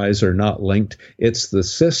MRIs are not linked? It's the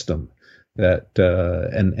system that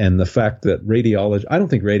and the fact that I don't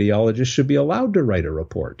think radiologists should be allowed to write a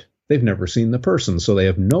report. They've never seen the person, so they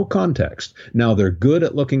have no context. Now, they're good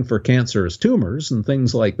at looking for cancerous tumors and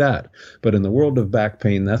things like that, but in the world of back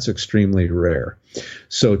pain, that's extremely rare.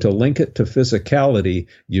 So to link it to physicality,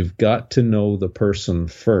 you've got to know the person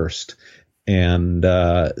first. And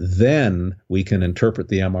then we can interpret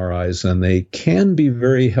the MRIs, and they can be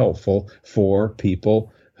very helpful for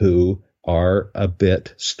people who are a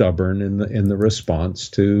bit stubborn in the response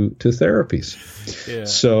to therapies. Yeah.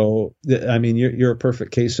 So, I mean, you're a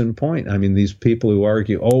perfect case in point. I mean, these people who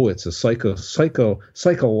argue, oh, it's a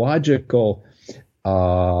psychological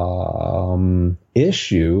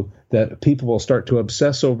issue that people will start to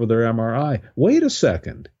obsess over their MRI. Wait a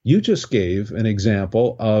second. You just gave an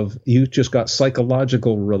example of you just got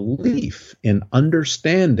psychological relief in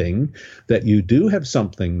understanding that you do have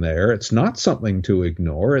something there. It's not something to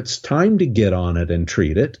ignore. It's time to get on it and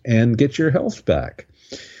treat it and get your health back.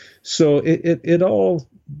 So it all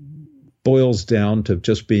boils down to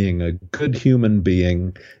just being a good human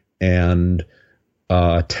being and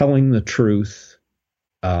telling the truth,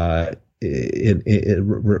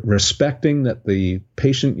 respecting that the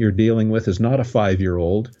patient you're dealing with is not a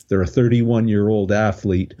 5-year-old. They're a 31-year-old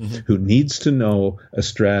athlete who needs to know a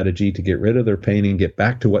strategy to get rid of their pain and get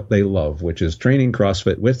back to what they love, which is training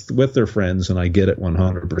CrossFit with their friends, and I get it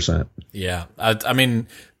 100%. Yeah. I mean,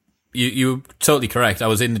 you're totally correct. I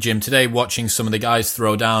was in the gym today watching some of the guys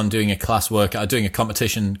throw down, doing a class workout, doing a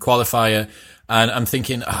competition qualifier, and I'm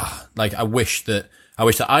thinking, I wish that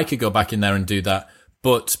I could go back in there and do that.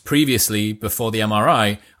 But previously, before the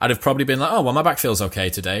MRI, I'd have probably been like, oh, well, my back feels okay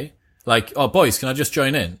today. Like, oh, boys, can I just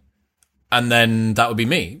join in? And then that would be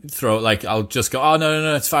me. I'll just go, oh,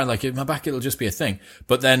 no, it's fine. Like, my back, it'll just be a thing.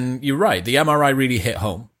 But then you're right. The MRI really hit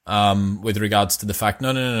home, with regards to the fact,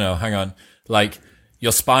 no, hang on. Like,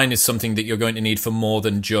 your spine is something that you're going to need for more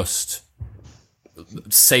than just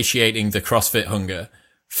satiating the CrossFit hunger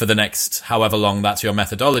for the next however long that's your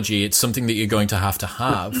methodology. It's something that you're going to have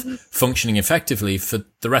functioning effectively for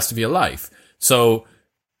the rest of your life. So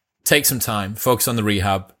take some time, focus on the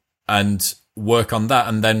rehab and work on that,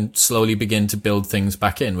 and then slowly begin to build things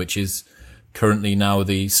back in, which is currently now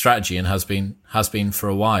the strategy and has been for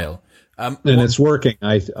a while. And it's working,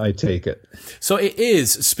 I take it. So it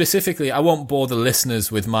is. Specifically, I won't bore the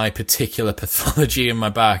listeners with my particular pathology in my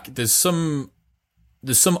back. There's some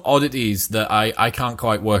oddities that I can't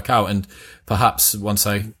quite work out, and perhaps once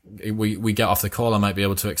we get off the call, I might be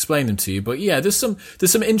able to explain them to you. But yeah, there's some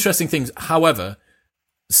interesting things. However,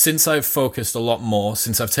 since I've focused a lot more,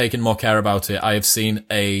 since I've taken more care about it, I have seen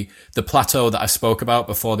the plateau that I spoke about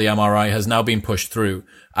before the MRI has now been pushed through,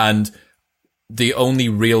 and the only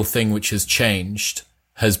real thing which has changed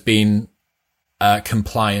has been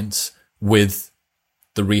compliance with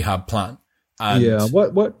the rehab plan. And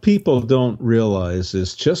what people don't realize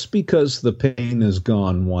is just because the pain is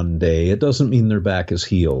gone one day, it doesn't mean their back is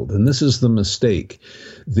healed. And this is the mistake.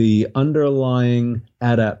 The underlying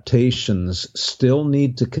adaptations still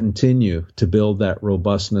need to continue to build that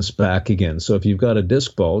robustness back again. So if you've got a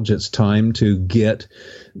disc bulge, it's time to get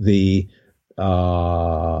the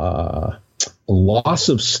loss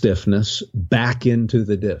of stiffness back into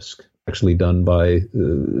the disc, actually done by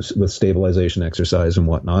with stabilization exercise and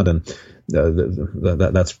whatnot. And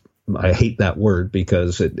that's, I hate that word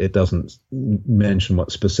because it doesn't mention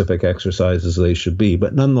what specific exercises they should be.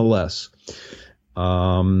 But nonetheless,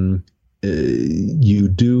 you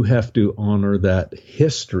do have to honor that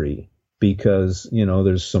history, because,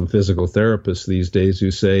 there's some physical therapists these days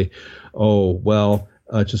who say, oh, well,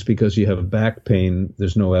 just because you have back pain,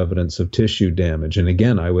 there's no evidence of tissue damage. And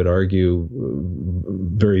again, I would argue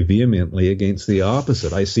very vehemently against the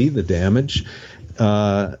opposite. I see the damage,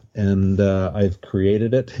 and I've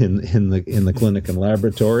created it in the clinic and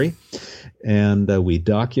laboratory, and we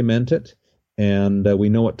document it, and we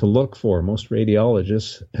know what to look for. Most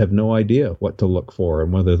radiologists have no idea what to look for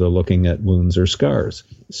and whether they're looking at wounds or scars.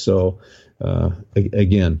 So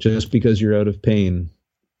again, just because you're out of pain,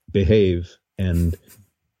 behave and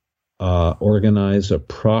organize a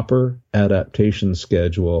proper adaptation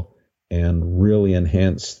schedule and really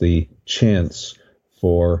enhance the chance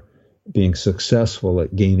for being successful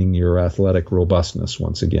at gaining your athletic robustness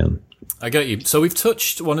once again. I get you. So we've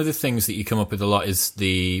touched, one of the things that you come up with a lot is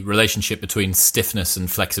the relationship between stiffness and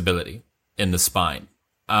flexibility in the spine.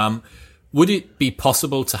 Would it be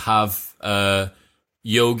possible to have a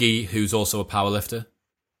yogi who's also a powerlifter?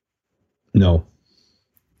 No.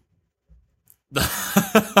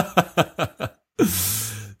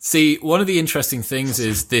 See, one of the interesting things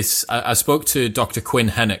is this. I spoke to Dr. Quinn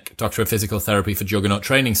Hennick, Doctor of Physical Therapy for Juggernaut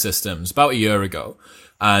Training Systems, about a year ago,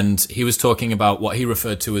 and he was talking about what he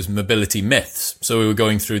referred to as mobility myths. So we were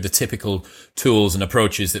going through the typical tools and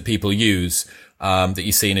approaches that people use, that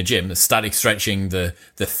you see in a gym: the static stretching, the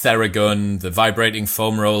Theragun, the vibrating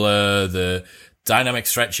foam roller, the dynamic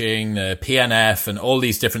stretching, the PNF, and all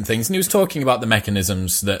these different things. And he was talking about the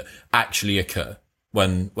mechanisms that actually occur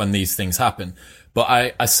when these things happen.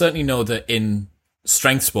 But I certainly know that in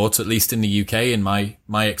strength sports, at least in the UK, in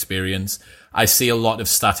my experience, I see a lot of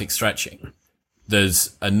static stretching.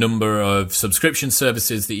 There's a number of subscription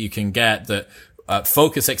services that you can get that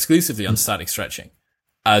focus exclusively on static stretching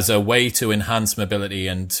as a way to enhance mobility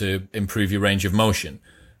and to improve your range of motion.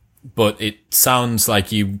 But it sounds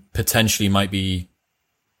like you potentially might be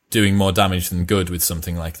doing more damage than good with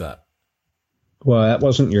something like that. Well, that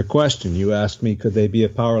wasn't your question. You asked me, could they be a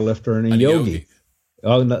power lifter and a yogi?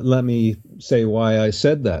 Oh, let me say why I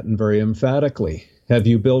said that, and very emphatically. Have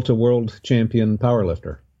you built a world champion power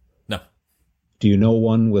lifter? No. Do you know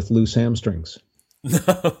one with loose hamstrings?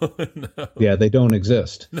 No. Yeah, they don't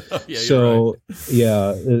exist. No, yeah, so, right.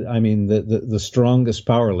 Yeah, I mean, the strongest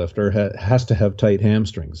power lifter has to have tight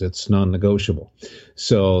hamstrings. It's non-negotiable.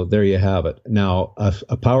 So there you have it. Now,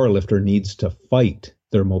 a power lifter needs to fight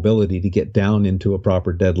their mobility to get down into a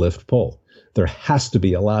proper deadlift pull. There has to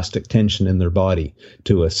be elastic tension in their body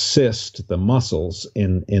to assist the muscles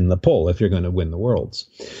in the pull if you're going to win the worlds.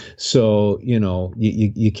 So,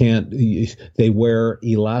 you can't, they wear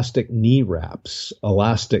elastic knee wraps,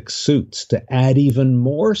 elastic suits to add even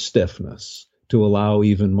more stiffness to allow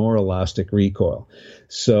even more elastic recoil.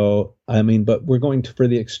 So, I mean, but we're going for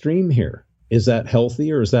the extreme here. Is that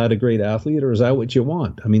healthy, or is that a great athlete, or is that what you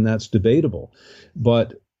want? I mean, that's debatable.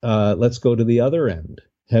 But let's go to the other end.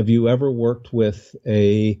 Have you ever worked with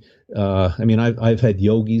I've had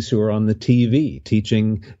yogis who are on the TV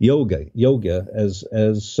teaching yoga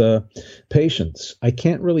as patients. I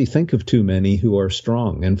can't really think of too many who are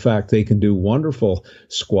strong. In fact, they can do wonderful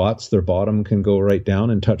squats. Their bottom can go right down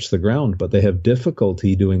and touch the ground, but they have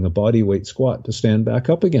difficulty doing a body weight squat to stand back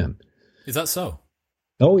up again. Is that so?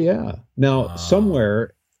 Oh, yeah. Now,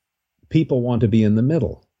 somewhere people want to be in the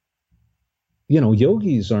middle.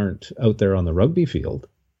 Yogis aren't out there on the rugby field,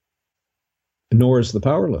 nor is the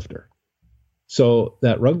powerlifter. So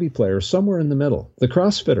that rugby player is somewhere in the middle. The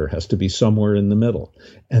CrossFitter has to be somewhere in the middle.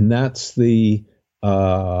 And that's the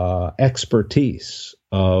expertise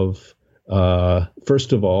of,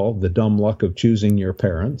 first of all, the dumb luck of choosing your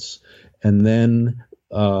parents, and then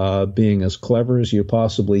being as clever as you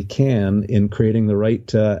possibly can in creating the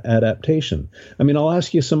right adaptation. I'll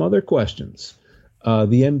ask you some other questions.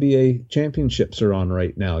 The NBA championships are on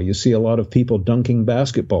right now. You see a lot of people dunking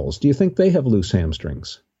basketballs. Do you think they have loose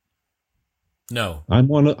hamstrings? No. I'm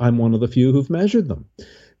one of the few who've measured them.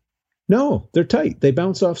 No, they're tight. They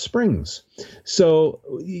bounce off springs. So,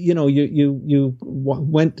 you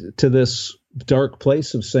went to this dark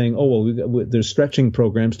place of saying, oh, well, there's stretching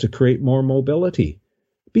programs to create more mobility.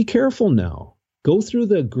 Be careful now. Go through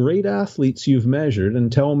the great athletes you've measured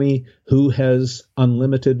and tell me who has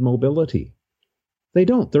unlimited mobility. They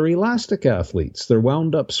don't. They're elastic athletes. They're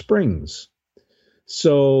wound up springs.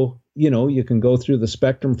 So, you can go through the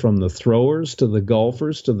spectrum from the throwers to the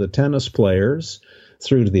golfers to the tennis players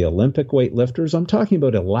through to the Olympic weightlifters. I'm talking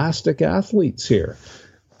about elastic athletes here.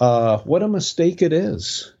 What a mistake it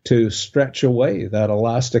is to stretch away that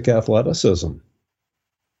elastic athleticism.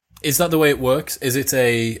 Is that the way it works? Is it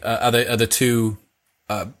are the two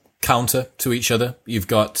counter to each other? You've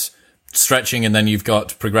got stretching and then you've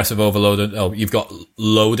got progressive overload. Oh, you've got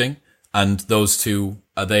loading, and those two,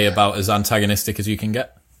 are they about as antagonistic as you can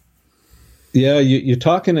get? Yeah, you're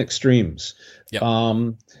talking extremes. Yep.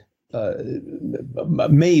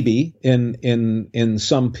 Maybe in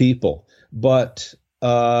some people, but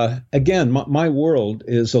again, my world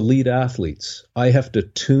is elite athletes. I have to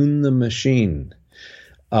tune the machine.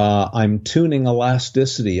 I'm tuning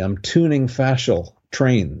elasticity. I'm tuning fascial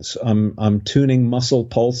trains. I'm tuning muscle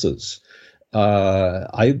pulses.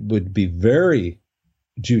 I would be very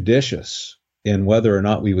judicious in whether or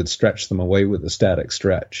not we would stretch them away with a static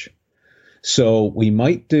stretch. So we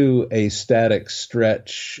might do a static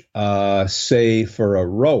stretch, say for a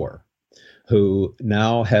rower who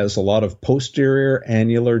now has a lot of posterior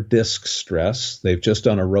annular disc stress. They've just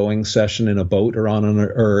done a rowing session in a boat or on an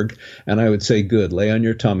erg, and I would say, good, lay on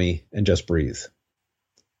your tummy and just breathe.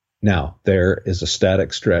 Now, there is a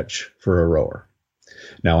static stretch for a rower.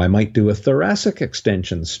 Now, I might do a thoracic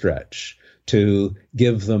extension stretch to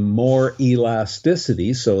give them more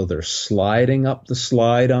elasticity, so they're sliding up the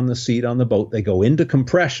slide on the seat on the boat. They go into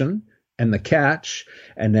compression and the catch,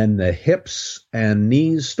 and then the hips and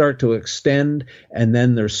knees start to extend, and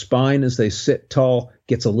then their spine, as they sit tall,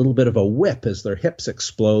 gets a little bit of a whip as their hips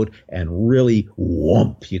explode, and really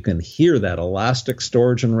whoomp. You can hear that elastic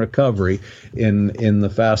storage and recovery in the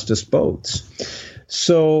fastest boats.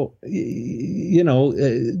 So,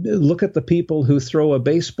 look at the people who throw a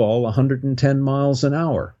baseball 110 miles an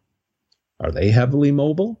hour. Are they heavily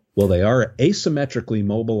mobile? Well, they are asymmetrically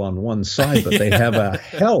mobile on one side, but they have a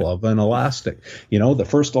hell of an elastic. The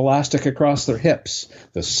first elastic across their hips,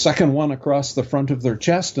 the second one across the front of their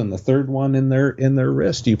chest, and the third one in their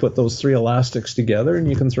wrist. You put those three elastics together and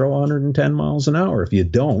you can throw 110 miles an hour. If you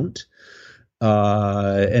don't,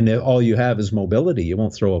 and all you have is mobility, you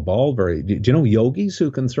won't throw a ball very. Do you know yogis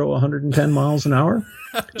who can throw 110 miles an hour?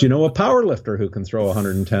 Do you know a power lifter who can throw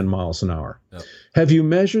 110 miles an hour? Yep. Have you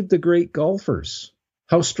measured the great golfers?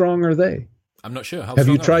 How strong are they? I'm not sure. Have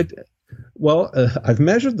you tried? Well, I've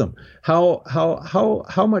measured them. How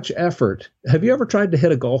much effort? Have you ever tried to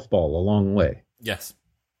hit a golf ball a long way? Yes.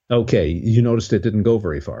 Okay. You noticed it didn't go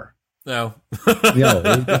very far. No.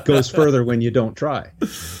 It goes further when you don't try.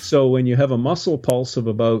 So when you have a muscle pulse of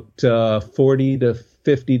about 40 to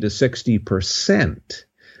 50 to 60%,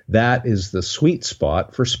 that is the sweet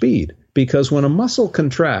spot for speed. Because when a muscle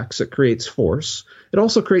contracts, it creates force. It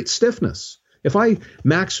also creates stiffness. If I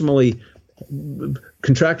maximally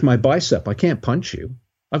contract my bicep, I can't punch you.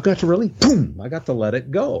 I've got to really, boom, I got to let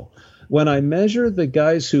it go. When I measure the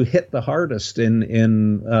guys who hit the hardest in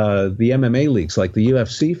the MMA leagues, like the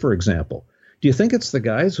UFC, for example, do you think it's the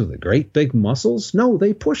guys with the great big muscles? No,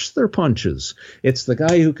 they push their punches. It's the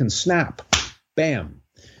guy who can snap, bam,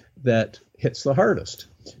 that hits the hardest.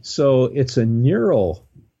 So it's a neural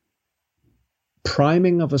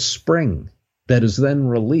priming of a spring that is then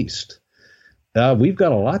released. we've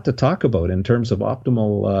got a lot to talk about in terms of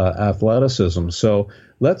optimal athleticism. So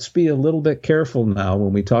let's be a little bit careful now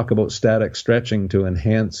when we talk about static stretching to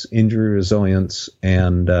enhance injury resilience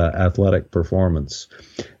and athletic performance,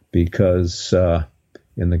 because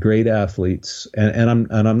in the great athletes, and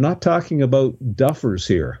I'm not talking about duffers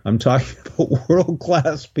here. I'm talking about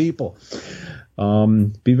world-class people.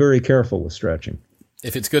 Be very careful with stretching.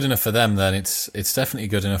 If it's good enough for them, then it's definitely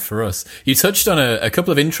good enough for us. You touched on a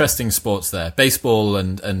couple of interesting sports there, baseball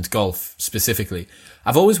and golf specifically.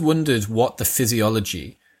 I've always wondered what the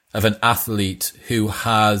physiology of an athlete who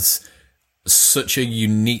has such a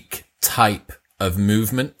unique type of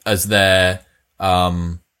movement as their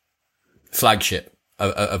flagship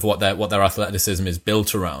of what their athleticism is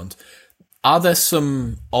built around. Are there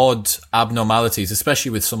some odd abnormalities, especially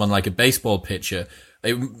with someone like a baseball pitcher?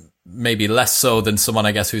 Maybe less so than someone,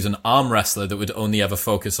 I guess, who's an arm wrestler that would only ever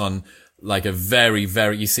focus on like a very,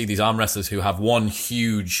 very, you see these arm wrestlers who have one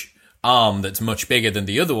huge arm that's much bigger than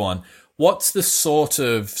the other one. What's the sort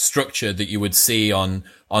of structure that you would see on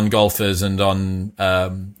golfers and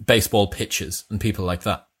on baseball pitchers and people like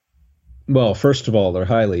that? Well, first of all, they're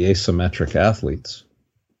highly asymmetric athletes.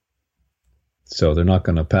 So they're not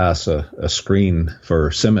going to pass a screen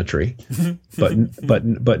for symmetry,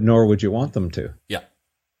 but nor would you want them to. Yeah.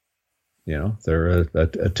 You know, they're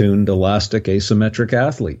a tuned, elastic, asymmetric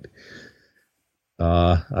athlete.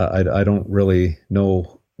 I don't really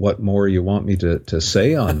know what more you want me to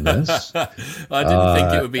say on this. I didn't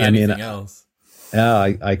think it would be anything else. Yeah,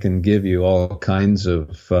 I can give you all kinds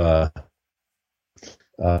of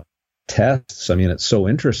tests. I mean, it's so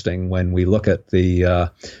interesting when we look at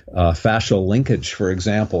the fascial linkage, for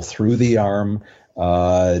example, through the arm,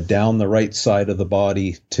 down the right side of the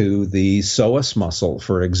body to the psoas muscle,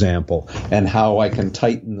 for example, and how I can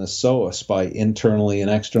tighten the psoas by internally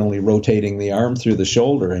and externally rotating the arm through the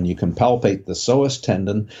shoulder. And you can palpate the psoas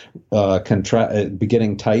tendon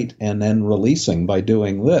beginning tight and then releasing by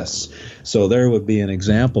doing this. So there would be an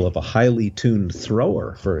example of a highly tuned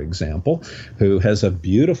thrower, for example, who has a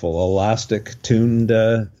beautiful elastic tuned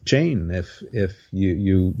chain. If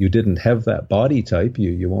you didn't have that body type,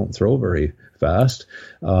 you won't throw very fast.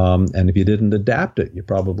 And if you didn't adapt it, you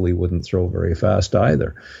probably wouldn't throw very fast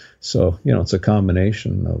either. So, you know, it's a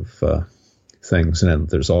combination of things. And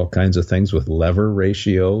there's all kinds of things with lever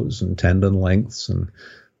ratios and tendon lengths and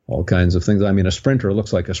all kinds of things. I mean, a sprinter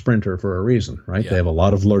looks like a sprinter for a reason, right? Yeah. They have a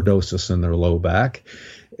lot of lordosis in their low back.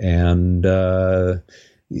 And,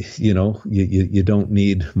 you know, you don't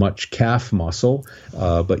need much calf muscle,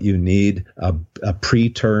 but you need a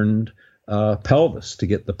pre-turned pelvis to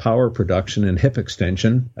get the power production and hip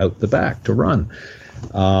extension out the back to run.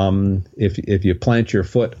 If you plant your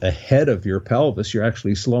foot ahead of your pelvis, you're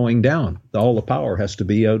actually slowing down. All the power has to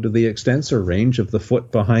be out of the extensor range of the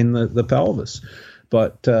foot behind the pelvis.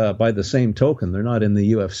 But by the same token, they're not in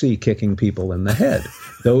the UFC kicking people in the head.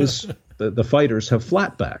 The fighters have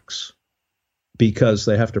flat backs because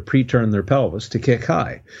they have to pre-turn their pelvis to kick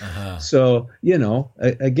high. Uh-huh. So, you know,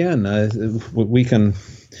 again, we can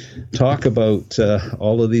talk about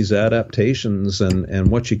all of these adaptations and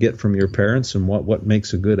what you get from your parents and what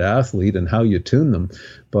makes a good athlete and how you tune them.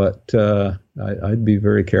 But I'd be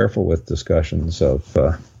very careful with discussions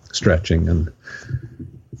of stretching and...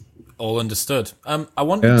 All understood. I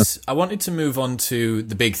wanted to move on to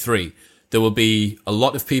the big three. There will be a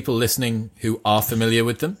lot of people listening who are familiar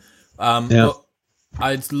with them. But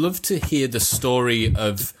I'd love to hear the story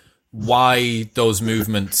of why those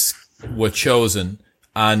movements were chosen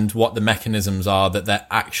and what the mechanisms are that they're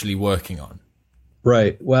actually working on.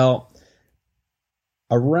 Right. Well,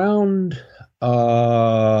 around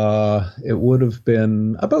it would have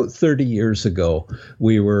been about 30 years ago,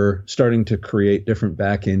 we were starting to create different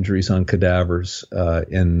back injuries on cadavers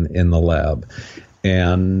in the lab.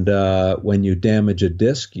 And when you damage a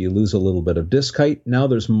disc, you lose a little bit of disc height. Now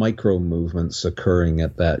there's micro movements occurring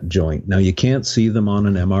at that joint. Now you can't see them on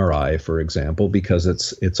an MRI, for example, because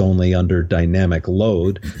it's only under dynamic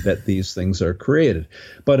load that these things are created.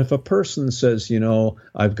 But if a person says, you know,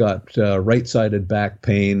 I've got right-sided back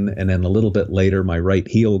pain, and then a little bit later my right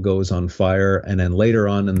heel goes on fire, and then later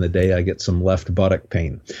on in the day I get some left buttock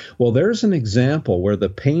pain. Well, there's an example where the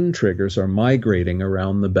pain triggers are migrating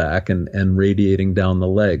around the back and radiating down the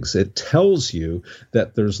legs. It tells you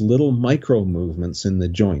that there's little micro movements in the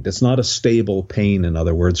joint. It's not a stable pain, in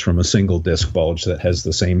other words, from a single disc bulge that has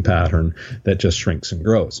the same pattern that just shrinks and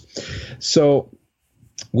grows. So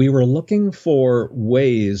we were looking for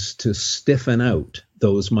ways to stiffen out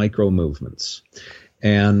those micro movements.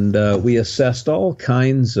 And we assessed all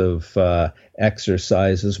kinds of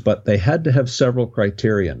exercises, but they had to have several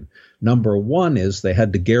criterion. Number one is they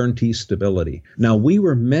had to guarantee stability. Now, we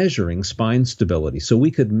were measuring spine stability, so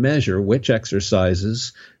we could measure which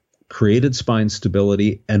exercises created spine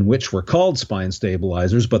stability and which were called spine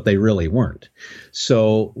stabilizers, but they really weren't.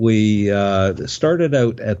 So we started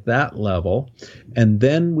out at that level, and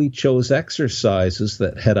then we chose exercises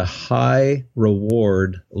that had a high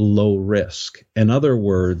reward, low risk. In other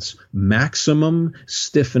words, maximum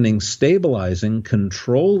stiffening, stabilizing,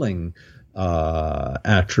 controlling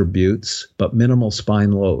attributes, but minimal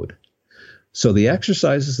spine load. So the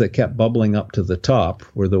exercises that kept bubbling up to the top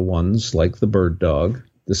were the ones like the bird dog,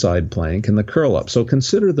 the side plank, and the curl up. So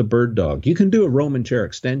consider the bird dog. You can do a Roman chair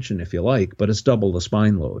extension if you like, but it's double the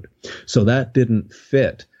spine load. So that didn't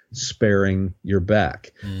fit sparing your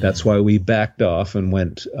back. That's why we backed off and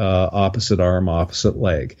went opposite arm, opposite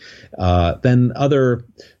leg. Then other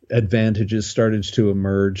advantages started to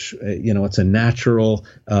emerge. It's a natural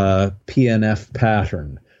PNF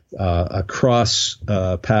pattern. A cross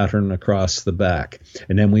pattern across the back.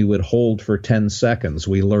 And then we would hold for 10 seconds.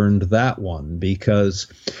 We learned that one because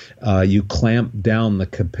you clamp down the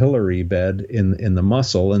capillary bed in the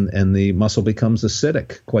muscle, and the muscle becomes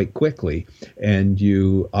acidic quite quickly. And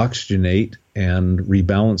you oxygenate and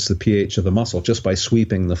rebalance the pH of the muscle just by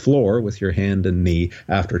sweeping the floor with your hand and knee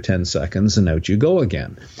after 10 seconds, and out you go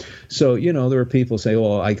again. So, there are people say,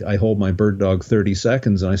 well, I hold my bird dog 30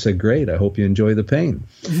 seconds. And I said, great, I hope you enjoy the pain.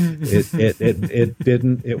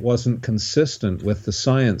 It wasn't consistent with the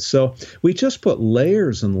science. So we just put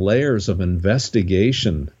layers and layers of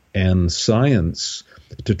investigation and science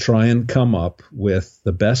to try and come up with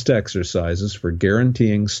the best exercises for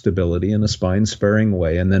guaranteeing stability in a spine-sparing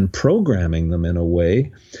way, and then programming them in a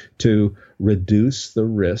way to reduce the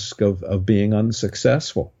risk of being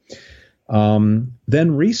unsuccessful. Then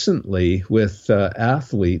recently with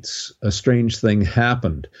athletes, a strange thing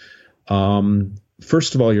happened.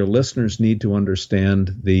 First of all, your listeners need to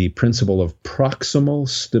understand the principle of proximal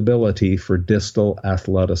stability for distal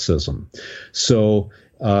athleticism. So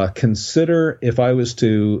consider if I was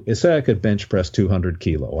to, say I could bench press 200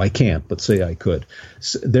 kilo. I can't, but say I could.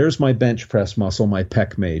 There's my bench press muscle, my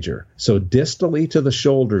pec major. So distally to the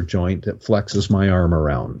shoulder joint, it flexes my arm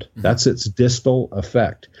around. That's its distal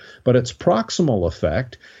effect. But its proximal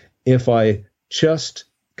effect, if I just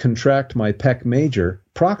contract my pec major,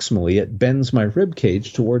 proximally it bends my rib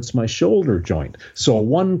cage towards my shoulder joint. So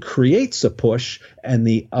one creates a push and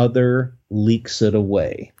the other leaks it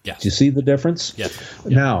away. Yes. Do you see the difference? Yes.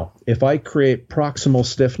 Now, if I create proximal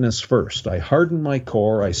stiffness first, I harden my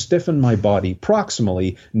core, I stiffen my body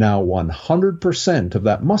proximally, now 100% of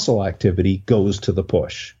that muscle activity goes to the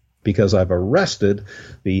push because I've arrested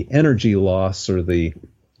the energy loss or the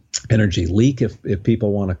energy leak, if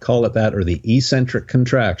people want to call it that, or the eccentric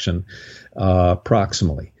contraction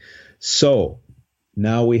proximally. So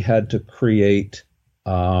now we had to create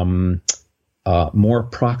more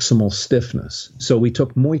proximal stiffness. So we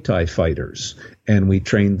took Muay Thai fighters and we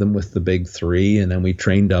trained them with the big three, and then we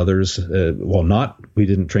trained others. We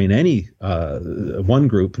didn't train any one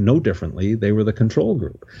group no differently. They were the control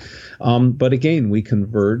group. But again, we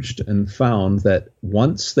converged and found that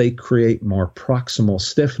once they create more proximal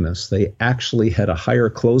stiffness, they actually had a higher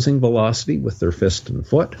closing velocity with their fist and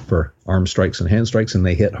foot for arm strikes and hand strikes, and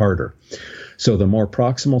they hit harder. So the more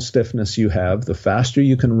proximal stiffness you have, the faster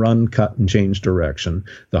you can run, cut, and change direction,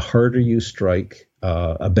 the harder you strike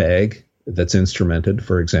a bag that's instrumented,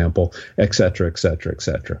 for example, et cetera, et cetera, et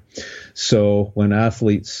cetera. So when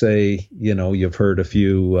athletes say, you've heard a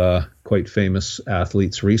few quite famous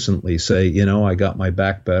athletes recently say, I got my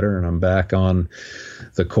back better and I'm back on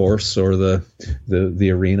the course or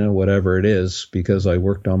the arena, whatever it is, because I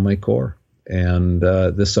worked on my core. And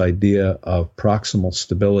this idea of proximal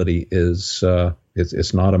stability is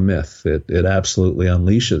it's not a myth. It absolutely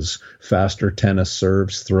unleashes faster tennis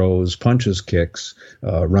serves, throws, punches, kicks,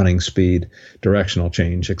 running speed, directional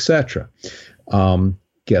change, etc.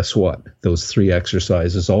 Guess what? Those three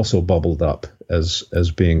exercises also bubbled up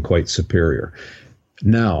as being quite superior.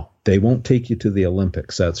 Now, they won't take you to the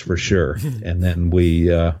Olympics, that's for sure. And then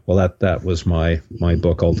that was my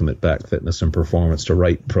book, Ultimate Back Fitness and Performance, to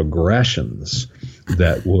write progressions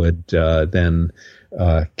that would then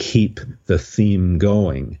keep the theme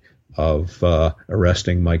going of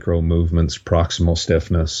arresting micro movements, proximal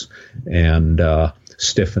stiffness, and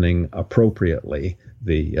stiffening appropriately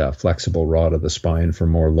the flexible rod of the spine for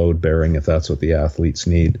more load bearing if that's what the athletes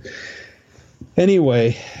need.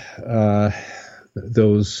 Anyway,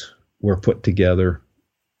 those were put together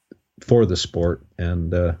for the sport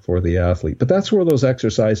and for the athlete. But that's where those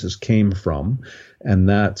exercises came from, and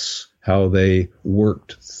that's how they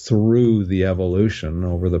worked through the evolution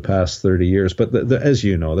over the past 30 years. But as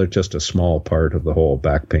you know, they're just a small part of the whole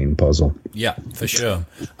back pain puzzle. Yeah, for sure.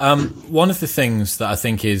 One of the things that I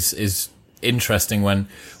think is interesting when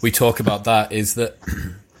we talk about that is that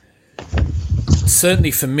certainly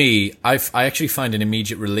for me, I actually find an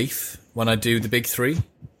immediate relief when I do the big three.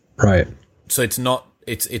 Right. So it's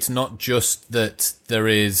not just that there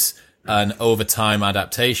is an overtime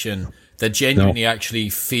adaptation. There genuinely actually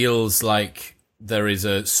feels like there is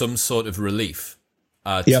some sort of relief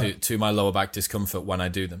to my lower back discomfort when I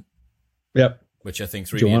do them. Yep. Which I think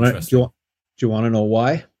is really interesting. Do you want to know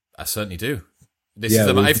why? I certainly do.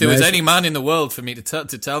 If there was any man in the world for me to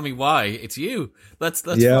tell me why, it's you. Let's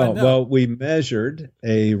find out. Well, we measured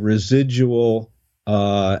a residual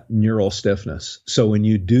neural stiffness. So when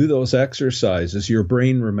you do those exercises, your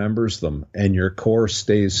brain remembers them and your core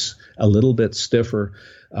stays a little bit stiffer.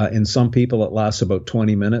 In some people, it lasts about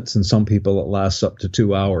 20 minutes. In some people, it lasts up to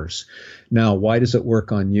 2 hours. Now, why does it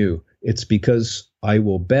work on you? It's because I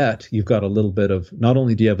will bet you've got a little bit of, not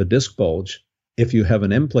only do you have a disc bulge, if you have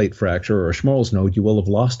an end plate fracture or a Schmoll's node, you will have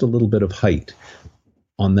lost a little bit of height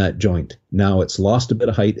on that joint. Now it's lost a bit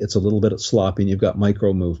of height. It's a little bit sloppy, and you've got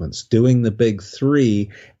micro movements. Doing the big three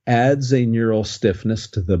adds a neural stiffness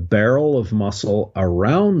to the barrel of muscle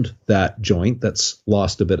around that joint that's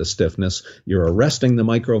lost a bit of stiffness. You're arresting the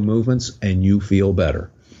micro movements, and you feel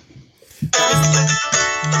better.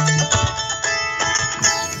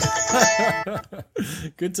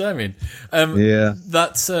 Good timing.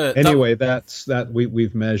 That's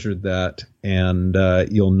we've measured that, and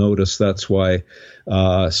you'll notice that's why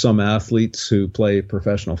some athletes who play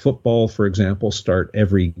professional football, for example, start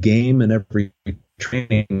every game and every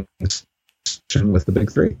training session with the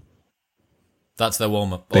big three. That's their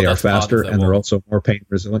warm up. They are faster, and they're also more pain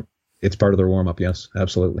resilient. It's part of their warm up. Yes,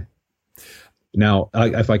 absolutely. Now,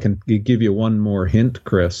 if I can give you one more hint,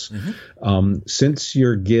 Chris, since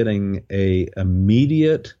you're getting a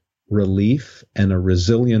immediate relief and a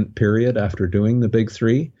resilient period after doing the big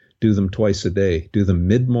three, do them twice a day. Do them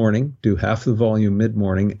mid-morning, do half the volume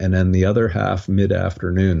mid-morning, and then the other half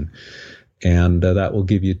mid-afternoon. And that will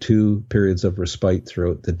give you 2 periods of respite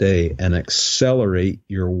throughout the day and accelerate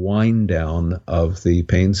your wind down of the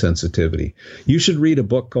pain sensitivity. You should read a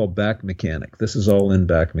book called Back Mechanic. This is all in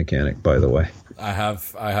Back Mechanic, by the way. I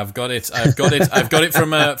have got it. I've got it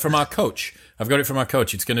from our coach. I've got it from our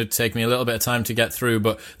coach. It's going to take me a little bit of time to get through,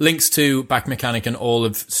 but links to Back Mechanic and all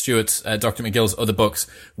of Stuart's, Dr. McGill's other books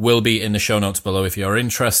will be in the show notes below if you're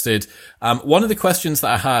interested. One of the questions that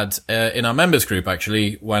I had in our members group,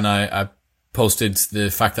 actually, when I posted the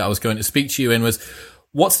fact that I was going to speak to you in, was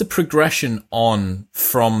what's the progression on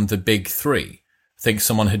from the big three? I think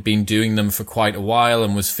someone had been doing them for quite a while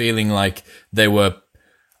and was feeling like they were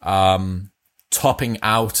topping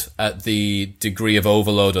out at the degree of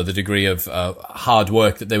overload or the degree of hard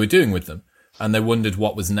work that they were doing with them. And they wondered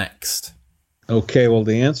what was next. Okay, well,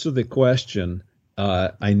 to answer the question,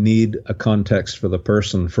 I need a context for the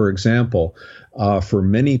person. For example, for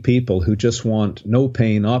many people who just want no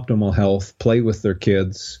pain, optimal health, play with their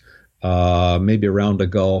kids, maybe a round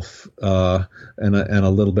of golf, and a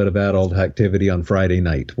little bit of adult activity on Friday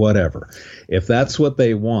night, whatever. If that's what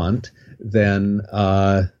they want, then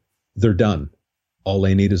they're done. All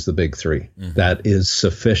they need is the big three. Mm-hmm. That is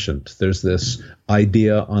sufficient. There's this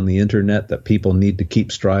idea on the internet that people need to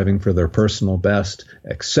keep striving for their personal best,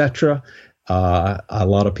 etc. A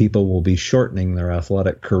lot of people will be shortening their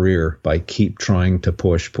athletic career by keep trying to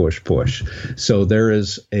push. So there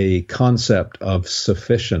is a concept of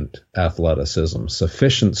sufficient athleticism,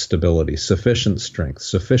 sufficient stability, sufficient strength,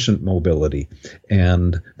 sufficient mobility,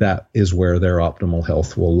 and that is where their optimal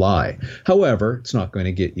health will lie. However, it's not going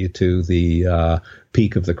to get you to the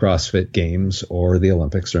peak of the CrossFit Games or the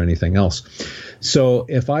Olympics or anything else. So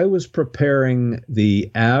if I was preparing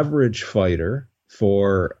the average fighter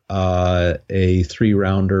for a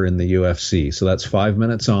 3-rounder in the UFC. So that's 5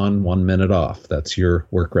 minutes on, 1 minute off. That's your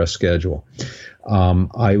work rest schedule.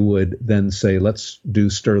 I would then say, let's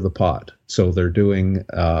do stir the pot. So they're doing,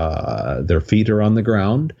 their feet are on the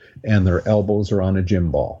ground and their elbows are on a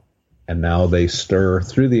gym ball. And now they stir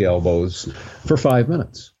through the elbows for 5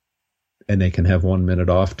 minutes. And they can have 1 minute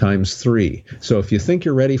off times 3. So if you think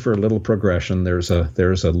you're ready for a little progression, there's a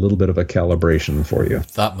little bit of a calibration for you.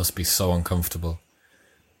 That must be so uncomfortable.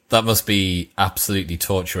 That must be absolutely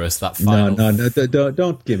torturous. That final. No,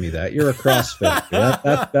 don't give me that. You're a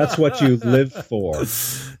CrossFit. That's what you live for.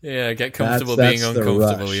 Yeah, get comfortable being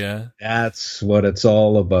uncomfortable. Yeah, that's what it's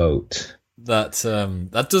all about.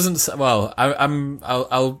 That doesn't. Well,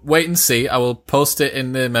 I'll wait and see. I will post it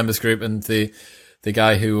in the members group, and the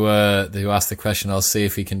guy who asked the question, I'll see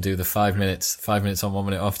if he can do the 5 minutes on 1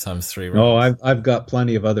 minute off times 3 rounds. Oh, I've got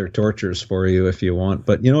plenty of other tortures for you if you want.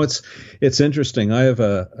 But it's interesting. I have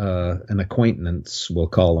an acquaintance, we'll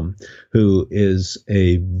call him, who is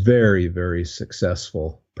a very, very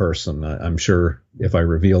successful person. I'm sure if I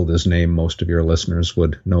revealed his name, most of your listeners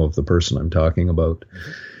would know of the person I'm talking about.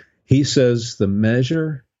 Mm-hmm. He says the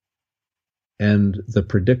measure and the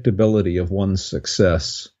predictability of one's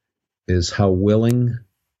success is how willing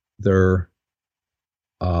they're,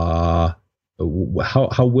 how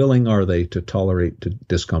willing are they to tolerate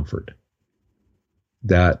discomfort.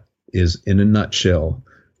 That is, in a nutshell,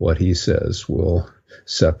 what he says will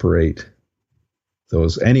separate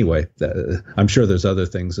those. Anyway, I'm sure there's other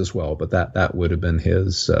things as well, but that would have been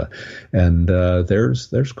his. And there's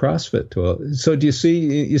CrossFit. So do you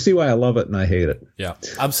see why I love it and I hate it? Yeah,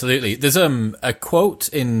 absolutely. There's a quote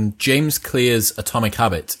in James Clear's Atomic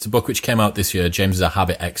Habit. It's a book which came out this year. James is a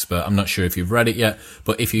habit expert. I'm not sure if you've read it yet,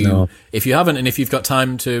 but if you haven't, and if you've got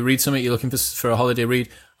time to read something, you're looking for a holiday read,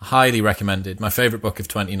 highly recommended. My favorite book of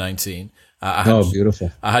 2019.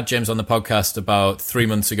 Beautiful. I had James on the podcast about 3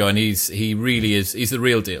 months ago, and he really is, he's the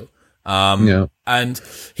real deal. And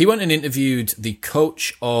he went and interviewed the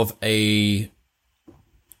coach of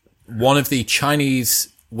one of the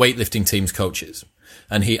Chinese weightlifting team's coaches.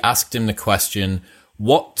 And he asked him the question,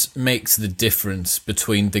 what makes the difference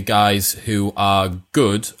between the guys who are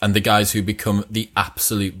good and the guys who become the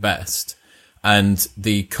absolute best? And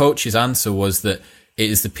the coach's answer was that it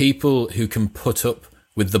is the people who can put up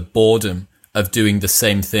with the boredom of doing the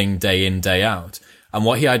same thing day in, day out. And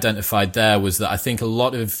what he identified there was that I think a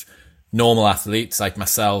lot of normal athletes like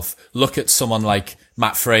myself look at someone like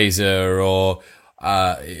Matt Fraser or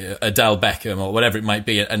Adele Beckham or whatever it might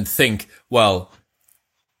be and think, well,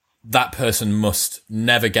 that person must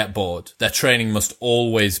never get bored. Their training must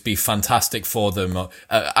always be fantastic for them.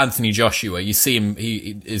 Anthony Joshua, you see him,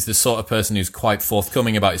 he is the sort of person who's quite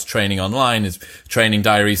forthcoming about his training online, his training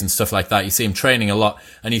diaries and stuff like that. You see him training a lot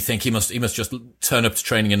and you think he must just turn up to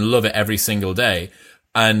training and love it every single day.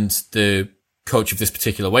 And the coach of this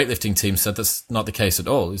particular weightlifting team said that's not the case at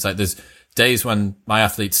all. It's like there's days when my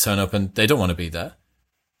athletes turn up and they don't want to be there.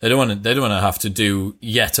 They don't want to have to do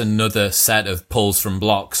yet another set of pulls from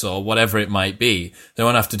blocks or whatever it might be. They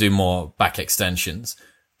won't have to do more back extensions,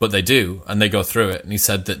 but they do, and they go through it. And he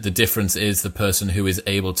said that the difference is the person who is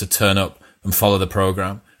able to turn up and follow the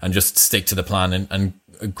program and just stick to the plan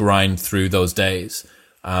and grind through those days.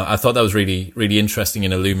 I thought that was really, really interesting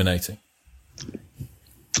and illuminating.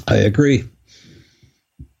 I agree.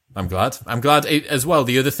 I'm glad as well.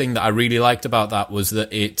 The other thing that I really liked about that was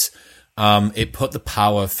that it put the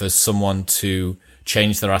power for someone to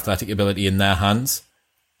change their athletic ability in their hands.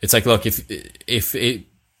 It's like, look, if the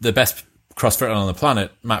best CrossFitter on the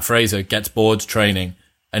planet, Matt Fraser, gets bored training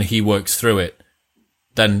and he works through it,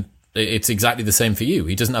 then it's exactly the same for you.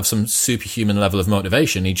 He doesn't have some superhuman level of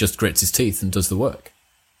motivation. He just grits his teeth and does the work.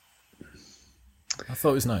 I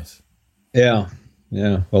thought it was nice. Yeah.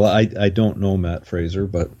 Well, I don't know Matt Fraser,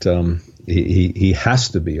 but he has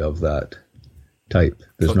to be of that type.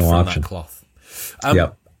 There's no option. That cloth.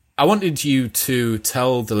 I wanted you to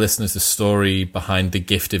tell the listeners the story behind The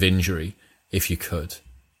Gift of Injury, if you could.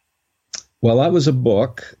 Well, that was a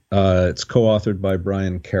book. It's co-authored by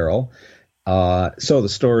Brian Carroll. So the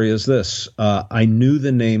story is this. I knew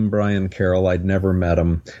the name Brian Carroll. I'd never met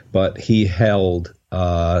him, but he held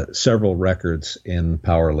several records in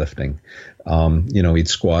powerlifting. He'd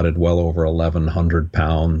squatted well over 1,100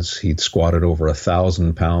 pounds. He'd squatted over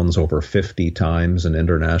 1,000 pounds over 50 times in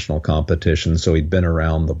international competition. So he'd been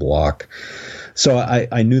around the block. So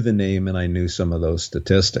I knew the name and I knew some of those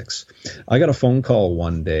statistics. I got a phone call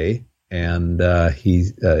one day and he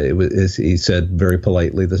said very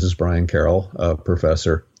politely, "This is Brian Carroll,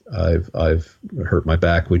 professor. I've hurt my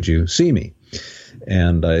back. Would you see me?"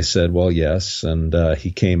 And I said, "Well, yes." And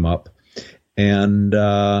he came up and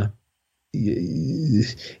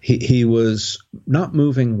he was not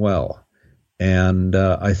moving well. And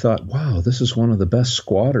I thought, wow, this is one of the best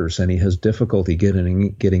squatters, and he has difficulty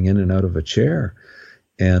getting in and out of a chair.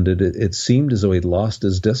 And it seemed as though he'd lost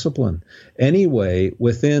his discipline. Anyway,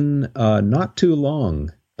 within not too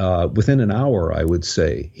long, within an hour, I would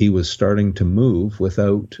say, he was starting to move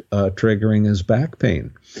without triggering his back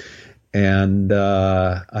pain. And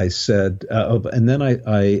I said, and then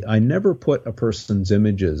I never put a person's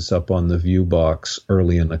images up on the view box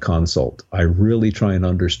early in the consult. I really try and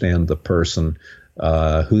understand the person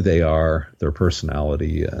who they are, their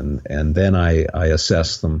personality, and then I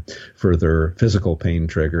assess them for their physical pain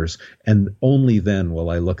triggers, and only then will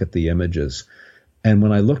I look at the images. And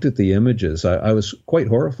when I looked at the images, I was quite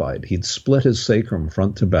horrified. He'd split his sacrum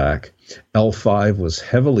front to back. L5 was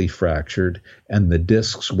heavily fractured, and the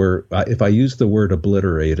discs were, if I used the word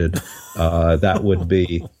obliterated, that would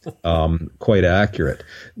be quite accurate.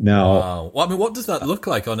 Now, wow. Well, I mean, what does that look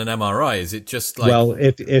like on an MRI? Is it just like... Well,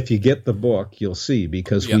 if you get the book, you'll see,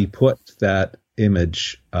 because we put that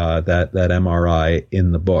image, that MRI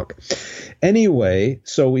in the book. Anyway,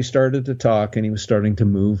 so we started to talk, and he was starting to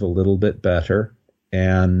move a little bit better.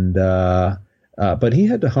 And but he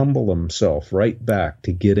had to humble himself right back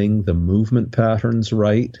to getting the movement patterns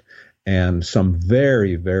right, and some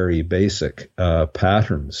very, very basic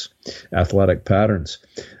patterns, athletic patterns.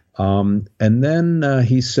 And then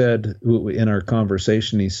he said, in our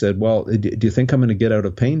conversation, he said, "Well, do you think I'm going to get out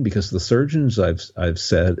of pain? Because the surgeons I've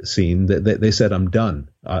seen, they said I'm done.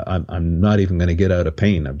 I'm not even going to get out of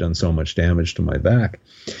pain. I've done so much damage to my back."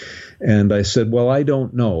 And I said, "Well, I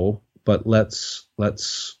don't know. But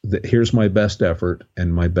here's my best effort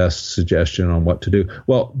and my best suggestion on what to do."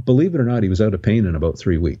 Well, believe it or not, he was out of pain in about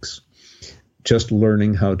 3 weeks, just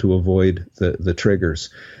learning how to avoid the triggers.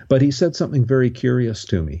 But he said something very curious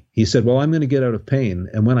to me. He said, "Well, I'm going to get out of pain.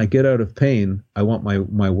 And when I get out of pain, I want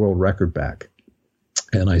my world record back."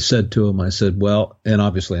 And I said to him, well, and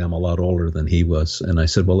obviously I'm a lot older than he was. And I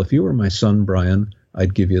said, "Well, if you were my son, Brian,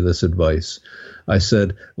 I'd give you this advice." I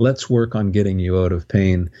said, "Let's work on getting you out of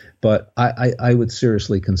pain, but I would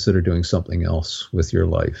seriously consider doing something else with your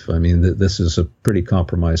life. I mean, this is a pretty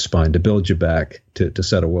compromised spine. To build you back to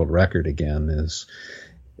set a world record again is..."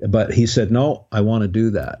 But he said, "No, I want to do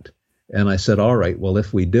that." And I said, "All right, well,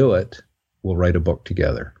 if we do it, we'll write a book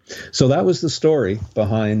together." So that was the story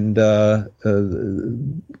behind the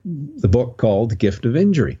book called Gift of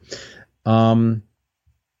Injury.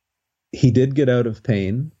 He did get out of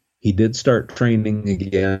pain. He did start training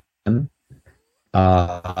again.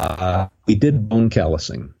 We did bone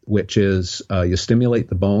callousing, which is you stimulate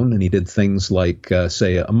the bone, and he did things like,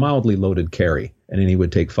 say, a mildly loaded carry, and then he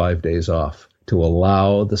would take 5 days off to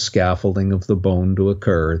allow the scaffolding of the bone to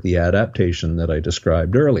occur, the adaptation that I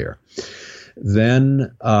described earlier.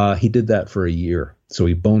 Then he did that for a year. So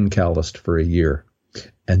he bone calloused for a year.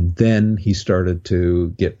 And then he started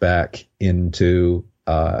to get back into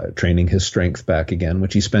training his strength back again,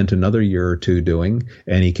 which he spent another year or two doing.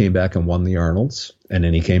 And he came back and won the Arnolds. And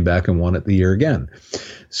then he came back and won it the year again.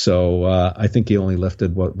 So I think he only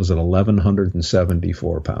lifted,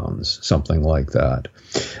 1,174 pounds, something like that.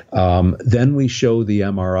 Then we show the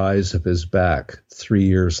MRIs of his back 3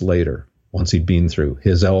 years later, once he'd been through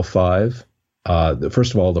his L5.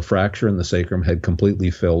 First of all, the fracture in the sacrum had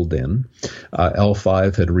completely filled in.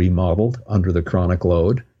 L5 had remodeled under the chronic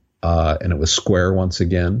load, and it was square once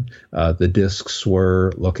again. The discs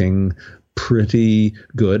were looking pretty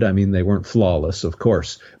good. I mean, they weren't flawless, of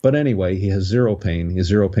course. But anyway, he has zero pain. He has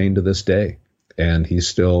zero pain to this day. And he's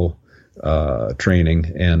still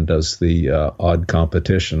training and does the odd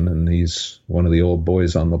competition. And he's one of the old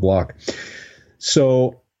boys on the block.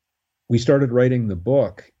 So we started writing the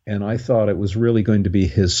book. And I thought it was really going to be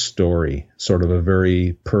his story, sort of a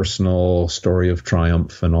very personal story of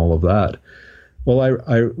triumph and all of that.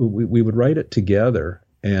 Well, we would write it together,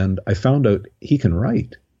 and I found out he can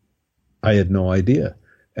write. I had no idea.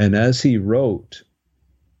 And as he wrote,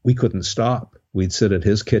 we couldn't stop. We'd sit at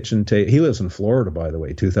his kitchen table. He lives in Florida, by the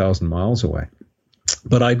way, 2,000 miles away.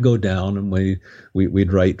 But I'd go down and we'd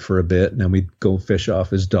write for a bit, and then we'd go fish off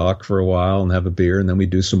his dock for a while and have a beer, and then we'd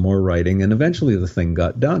do some more writing, and eventually the thing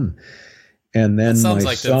got done. And then that sounds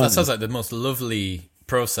like the most lovely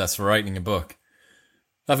process for writing a book.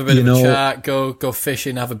 Have a bit of a chat, go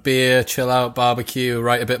fishing, have a beer, chill out, barbecue,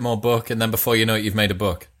 write a bit more book, and then before you know it, you've made a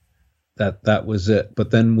book. That was it.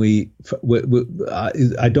 But then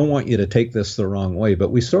I don't want you to take this the wrong way,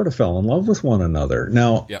 but we sort of fell in love with one another.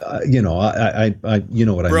 Now, I you know what Bromance.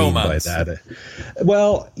 I mean by that.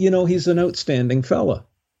 Well, he's an outstanding fella,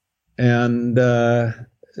 and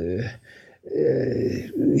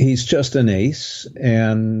he's just an ace,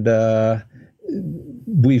 and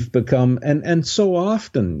we've become, and so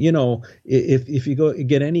often, if you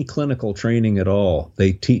get any clinical training at all,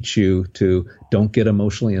 they teach you to don't get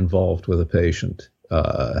emotionally involved with a patient.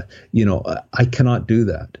 I cannot do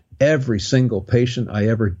that. Every single patient I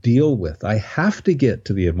ever deal with, I have to get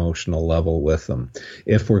to the emotional level with them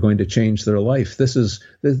if we're going to change their life.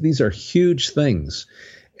 These are huge things.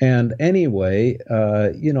 And anyway,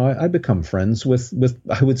 I become friends with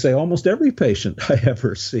I would say almost every patient I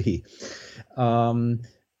ever see.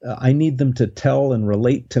 I need them to tell and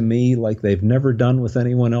relate to me like they've never done with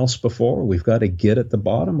anyone else before. We've got to get at the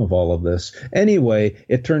bottom of all of this. Anyway,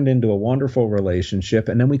 it turned into a wonderful relationship,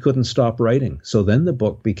 and then we couldn't stop writing. So then the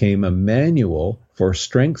book became a manual for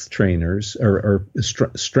strength trainers or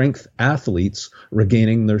strength athletes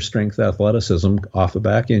regaining their strength athleticism off a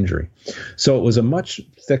back injury. So it was a much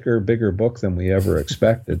thicker, bigger book than we ever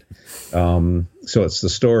expected. So it's the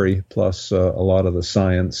story plus a lot of the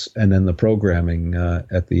science and then the programming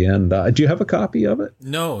at the end. Do you have a copy of it?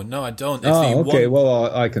 No, I don't. Okay.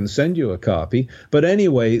 Well, I can send you a copy. But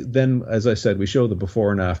anyway, then, as I said, we show the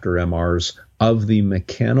before and after MRs of the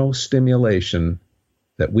mechanostimulation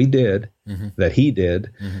that we did, that he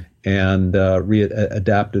did, and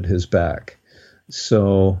adapted his back.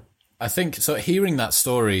 So I think so. Hearing that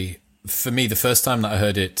story, for me, the first time that I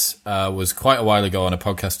heard it was quite a while ago on a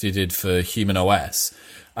podcast you did for Human OS,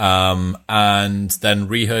 and then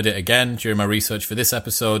reheard it again during my research for this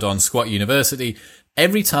episode on Squat University.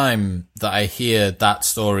 Every time that I hear that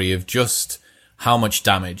story of just how much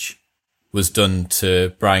damage was done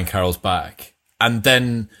to Brian Carroll's back, and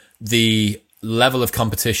then the level of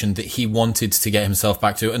competition that he wanted to get himself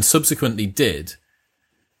back to and subsequently did,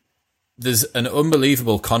 there's an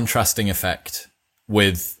unbelievable contrasting effect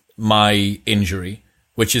with my injury,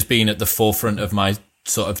 which has been at the forefront of my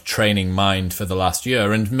sort of training mind for the last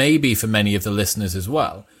year, and maybe for many of the listeners as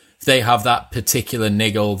well. They have that particular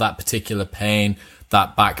niggle, that particular pain,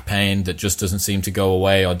 that back pain that just doesn't seem to go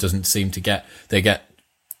away or doesn't seem to they get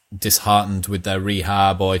disheartened with their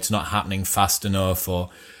rehab, or it's not happening fast enough,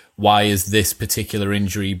 or why is this particular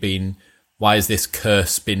injury why is this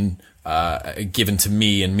curse been given to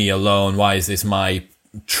me and me alone? Why is this my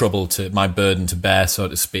burden to bear, so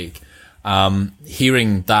to speak?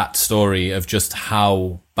 Hearing that story of just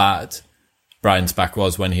how bad Brian's back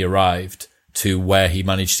was when he arrived to where he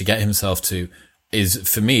managed to get himself to is,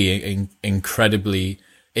 for me, incredibly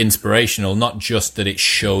inspirational. Not just that it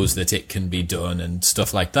shows that it can be done and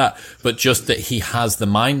stuff like that, but just that he has the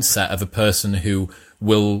mindset of a person who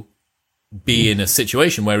will be in a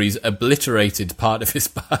situation where he's obliterated part of his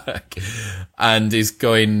back and is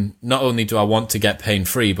going, not only do I want to get pain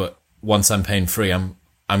free, but once I'm pain free, I'm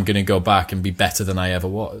going to go back and be better than I ever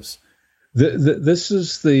was. This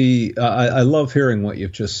is I love hearing what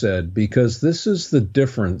you've just said, because this is the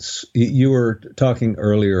difference. You were talking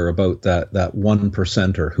earlier about that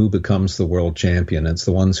 1%er who becomes the world champion. It's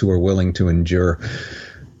the ones who are willing to endure.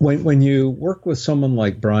 When you work with someone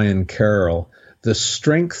like Brian Carroll, the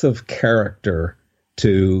strength of character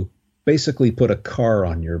to basically put a car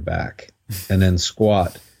on your back and then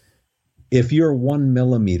squat. If you're 1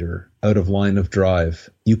 millimeter out of line of drive,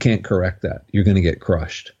 you can't correct that. You're going to get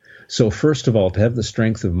crushed. So first of all, to have the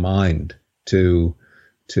strength of mind to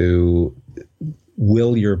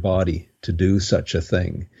will your body to do such a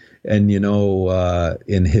thing. And,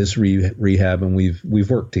 in his rehab, and we've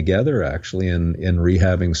worked together actually in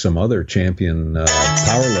rehabbing some other champion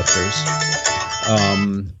powerlifters.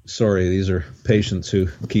 Sorry, these are patients who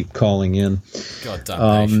keep calling in.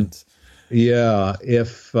 Goddamn patients. Yeah,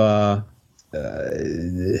 if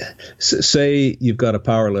say you've got a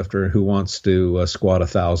powerlifter who wants to squat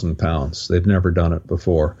 1,000 pounds, they've never done it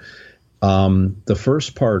before. The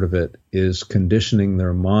first part of it is conditioning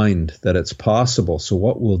their mind that it's possible. So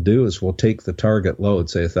what we'll do is we'll take the target load,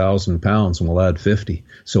 say 1,000 pounds, and we'll add 50.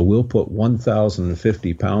 So we'll put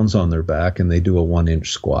 1,050 pounds on their back, and they do a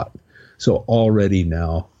 1-inch squat. So already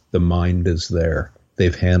now the mind is there.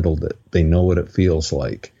 They've handled it. They know what it feels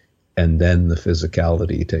like. And then the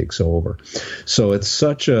physicality takes over. So it's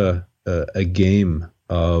such a game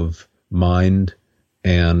of mind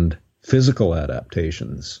and physical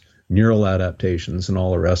adaptations, neural adaptations, and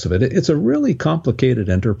all the rest of it. It's a really complicated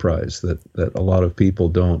enterprise that a lot of people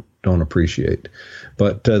don't appreciate.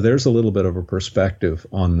 But there's a little bit of a perspective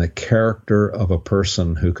on the character of a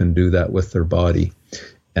person who can do that with their body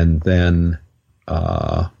and then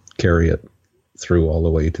carry it through all the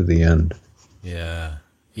way to the end.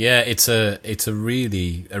 Yeah, it's a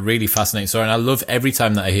really fascinating story, and I love every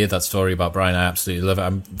time that I hear that story about Brian. I absolutely love it.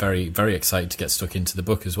 I'm very, very excited to get stuck into the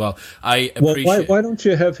book as well. I appreciate. Why don't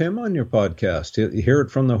you have him on your podcast? You hear it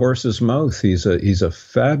from the horse's mouth. He's a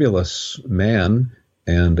fabulous man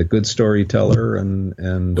and a good storyteller.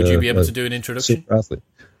 And would you be able to do an introduction? Athlete.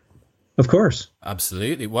 Of course.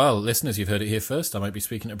 Absolutely. Well, listeners, you've heard it here first. I might be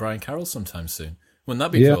speaking to Brian Carroll sometime soon. Wouldn't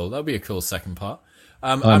that be cool? That would be a cool second part.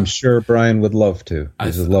 I'm sure Brian would love to.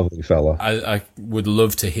 He's a lovely fellow. I would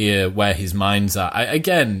love to hear where his mind's at.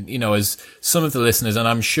 As some of the listeners, and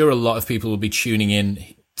I'm sure a lot of people will be tuning in,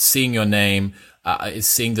 seeing your name, is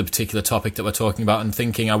seeing the particular topic that we're talking about and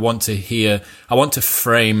thinking, I want to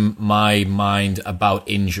frame my mind about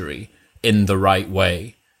injury in the right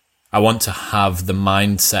way. I want to have the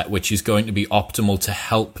mindset which is going to be optimal to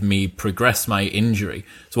help me progress my injury.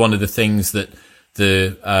 So one of the things that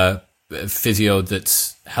the physio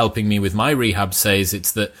that's helping me with my rehab says,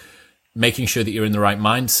 it's that making sure that you're in the right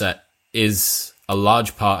mindset is a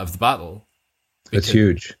large part of the battle. It's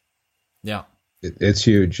huge. Yeah. It's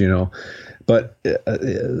huge, But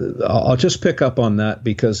I'll just pick up on that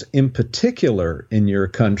because, in particular, in your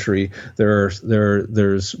country, there's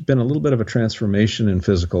been a little bit of a transformation in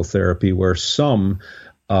physical therapy where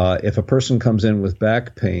if a person comes in with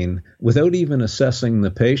back pain, without even assessing the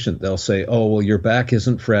patient, they'll say, "Oh, well, your back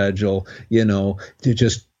isn't fragile, to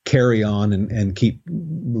just carry on and keep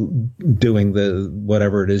doing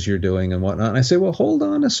whatever it is you're doing and whatnot." And I say, well, hold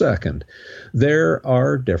on a second. There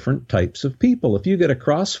are different types of people. If you get a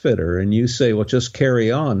CrossFitter and you say, well, just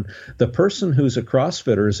carry on, the person who's a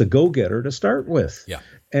CrossFitter is a go-getter to start with. Yeah.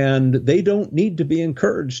 And they don't need to be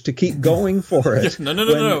encouraged to keep going for it. No.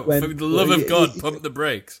 For the love of God, pump the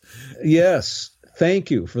brakes. Yes. Thank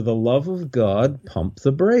you. For the love of God, pump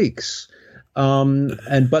the brakes.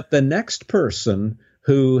 But the next person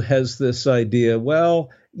who has this idea, well,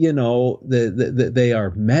 they are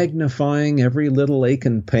magnifying every little ache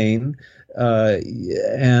and pain,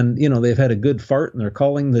 and they've had a good fart and they're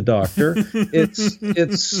calling the doctor.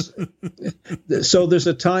 It's so there's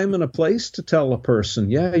a time and a place to tell a person,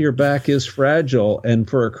 yeah, your back is fragile, and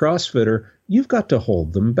for a CrossFitter, you've got to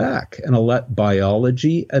hold them back and let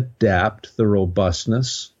biology adapt the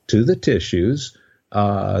robustness to the tissues.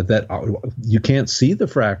 That you can't see the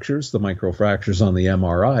fractures, the microfractures on the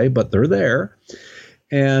MRI, but they're there.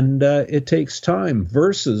 And it takes time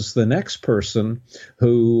versus the next person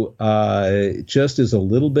who just is a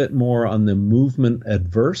little bit more on the movement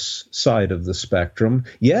adverse side of the spectrum.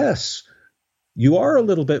 Yes, you are a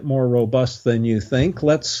little bit more robust than you think.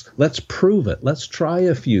 Let's prove it. Let's try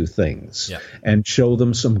a few things and show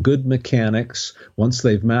them some good mechanics. Once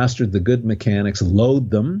they've mastered the good mechanics, load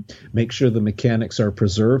them, make sure the mechanics are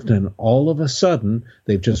preserved, and all of a sudden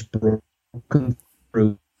they've just broken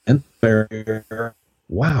through the barrier.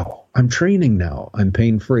 Wow, I'm training now. I'm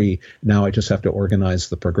pain-free. Now I just have to organize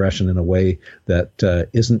the progression in a way that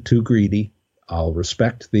isn't too greedy. I'll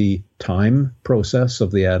respect the time process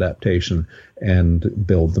of the adaptation and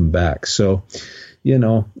build them back. So,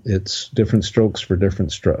 it's different strokes for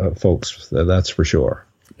different folks. That's for sure.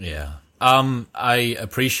 Yeah. I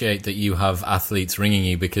appreciate that you have athletes ringing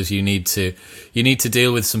you because you need to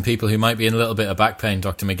deal with some people who might be in a little bit of back pain,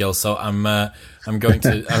 Dr. McGill. So I'm going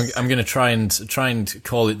to try and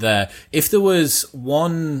call it there. If there was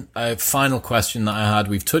one final question that I had,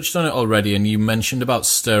 we've touched on it already, and you mentioned about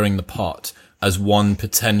stirring the pot as one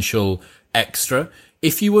potential extra.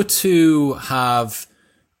 If you were to have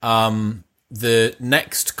the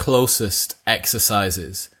next closest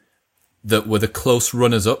exercises that were the close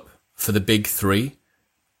runners-up for the big three,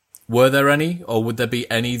 were there any, or would there be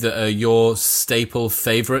any that are your staple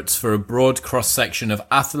favorites for a broad cross-section of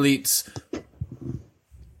athletes?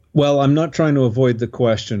 Well, I'm not trying to avoid the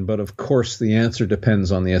question, but of course the answer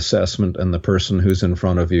depends on the assessment and the person who's in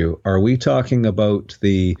front of you. Are we talking about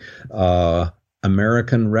the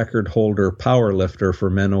American record holder power lifter for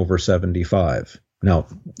men over 75? Now,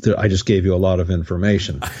 I just gave you a lot of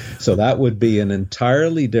information. So that would be an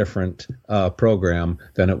entirely different program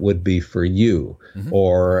than it would be for you. Mm-hmm.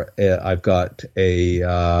 Or I've got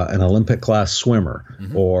an Olympic class swimmer,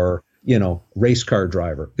 mm-hmm. or race car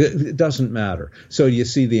driver. It doesn't matter. So you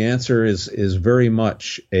see, the answer is very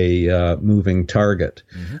much a moving target.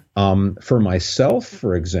 Mm-hmm. For myself,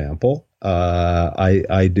 for example,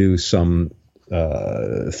 I do some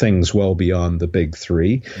things well beyond the big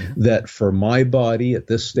three. Mm-hmm. That for my body at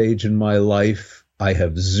this stage in my life, I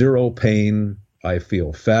have zero pain. I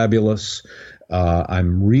feel fabulous.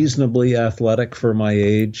 I'm reasonably athletic for my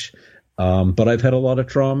age. But I've had a lot of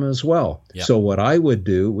trauma as well. Yep. So what I would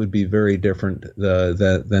do would be very different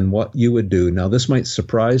than what you would do. Now, this might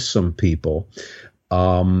surprise some people,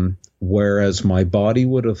 whereas my body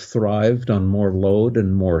would have thrived on more load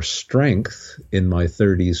and more strength in my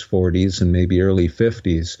 30s, 40s, and maybe early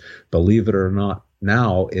 50s. Believe it or not,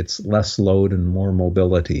 now it's less load and more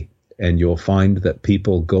mobility. And you'll find that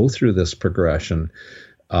people go through this progression.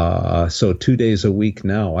 So 2 days a week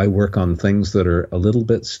now, I work on things that are a little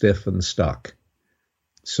bit stiff and stuck.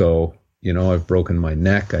 So, I've broken my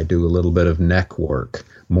neck. I do a little bit of neck work,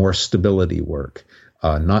 more stability work,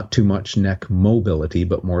 not too much neck mobility,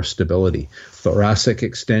 but more stability. Thoracic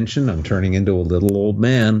extension. I'm turning into a little old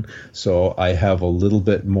man. So I have a little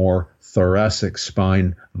bit more thoracic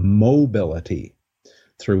spine mobility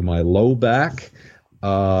through my low back.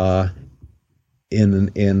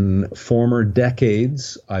 In former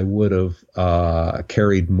decades, I would have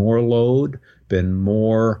carried more load, been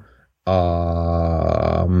more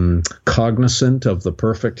cognizant of the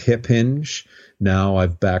perfect hip hinge. Now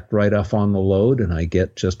I've backed right off on the load, and I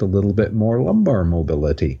get just a little bit more lumbar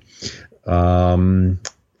mobility. My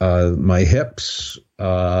hips,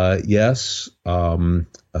 yes.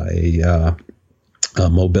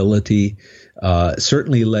 Mobility,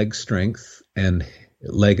 certainly leg strength and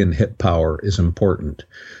leg and hip power is important.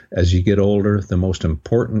 As you get older, the most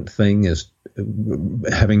important thing is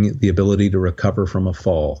having the ability to recover from a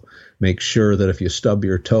fall. Make sure that if you stub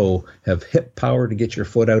your toe, have hip power to get your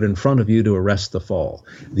foot out in front of you to arrest the fall.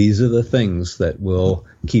 These are the things that will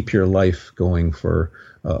keep your life going for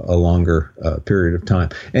a longer period of time.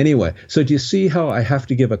 Anyway, so do you see how I have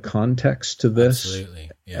to give a context to this? Absolutely.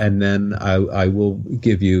 Yeah. And then I will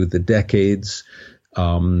give you the decades,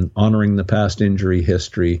 honoring the past injury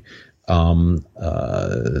history,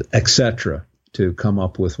 etc., to come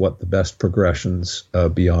up with what the best progressions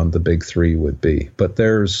beyond the big three would be. But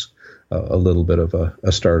there's a little bit of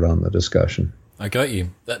a start on the discussion. I got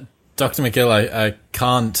you. Dr. McGill, I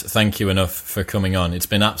can't thank you enough for coming on. It's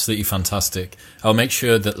been absolutely fantastic. I'll make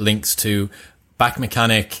sure that links to Back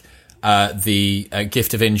Mechanic, the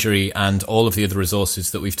Gift of Injury, and all of the other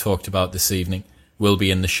resources that we've talked about this evening will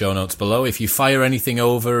be in the show notes below. If you fire anything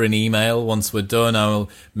over in email once we're done, I'll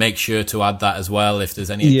make sure to add that as well if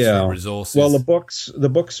there's any extra resources. Well, the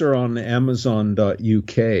books are on Amazon.uk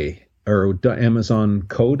or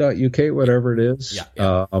AmazonCo.uk, whatever it is.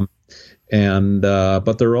 Yeah.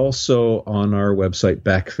 But they're also on our website,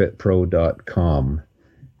 backfitpro.com,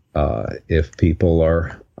 if people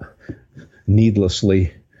are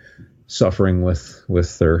needlessly suffering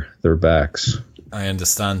with their backs. I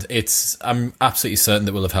understand. I'm absolutely certain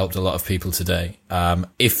that we'll have helped a lot of people today.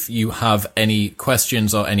 If you have any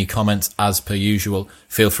questions or any comments, as per usual,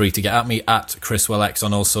 feel free to get at me at ChrisWellX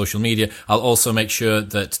on all social media. I'll also make sure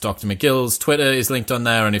that Dr. McGill's Twitter is linked on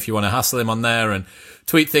there, and if you want to hassle him on there and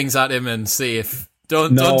tweet things at him and see if...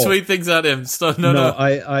 Don't tweet things at him. No.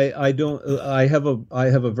 I don't. I have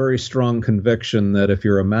a very strong conviction that if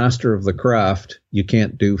you're a master of the craft, you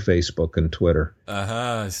can't do Facebook and Twitter.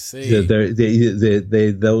 I see.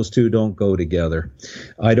 Those two don't go together.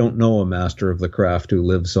 I don't know a master of the craft who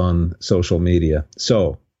lives on social media,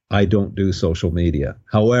 so I don't do social media.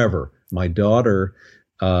 However, my daughter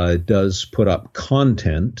does put up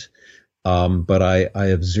content. But I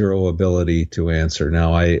have zero ability to answer.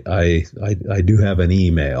 Now, I do have an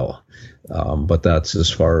email, but that's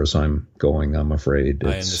as far as I'm going, I'm afraid. I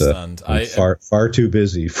understand. I'm far too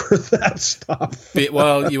busy for that stuff.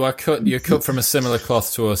 Well, you're cut from a similar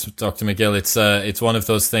cloth to us, Dr. McGill. It's one of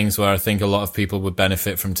those things where I think a lot of people would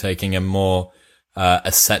benefit from taking a more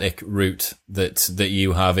ascetic route that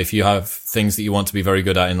you have. If you have things that you want to be very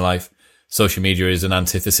good at in life, social media is an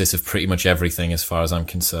antithesis of pretty much everything as far as I'm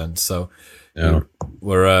concerned. So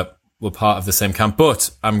we're part of the same camp, but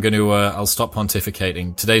I'll stop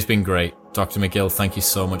pontificating. Today's been great. Dr. McGill, thank you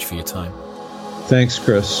so much for your time. Thanks,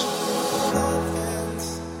 Chris.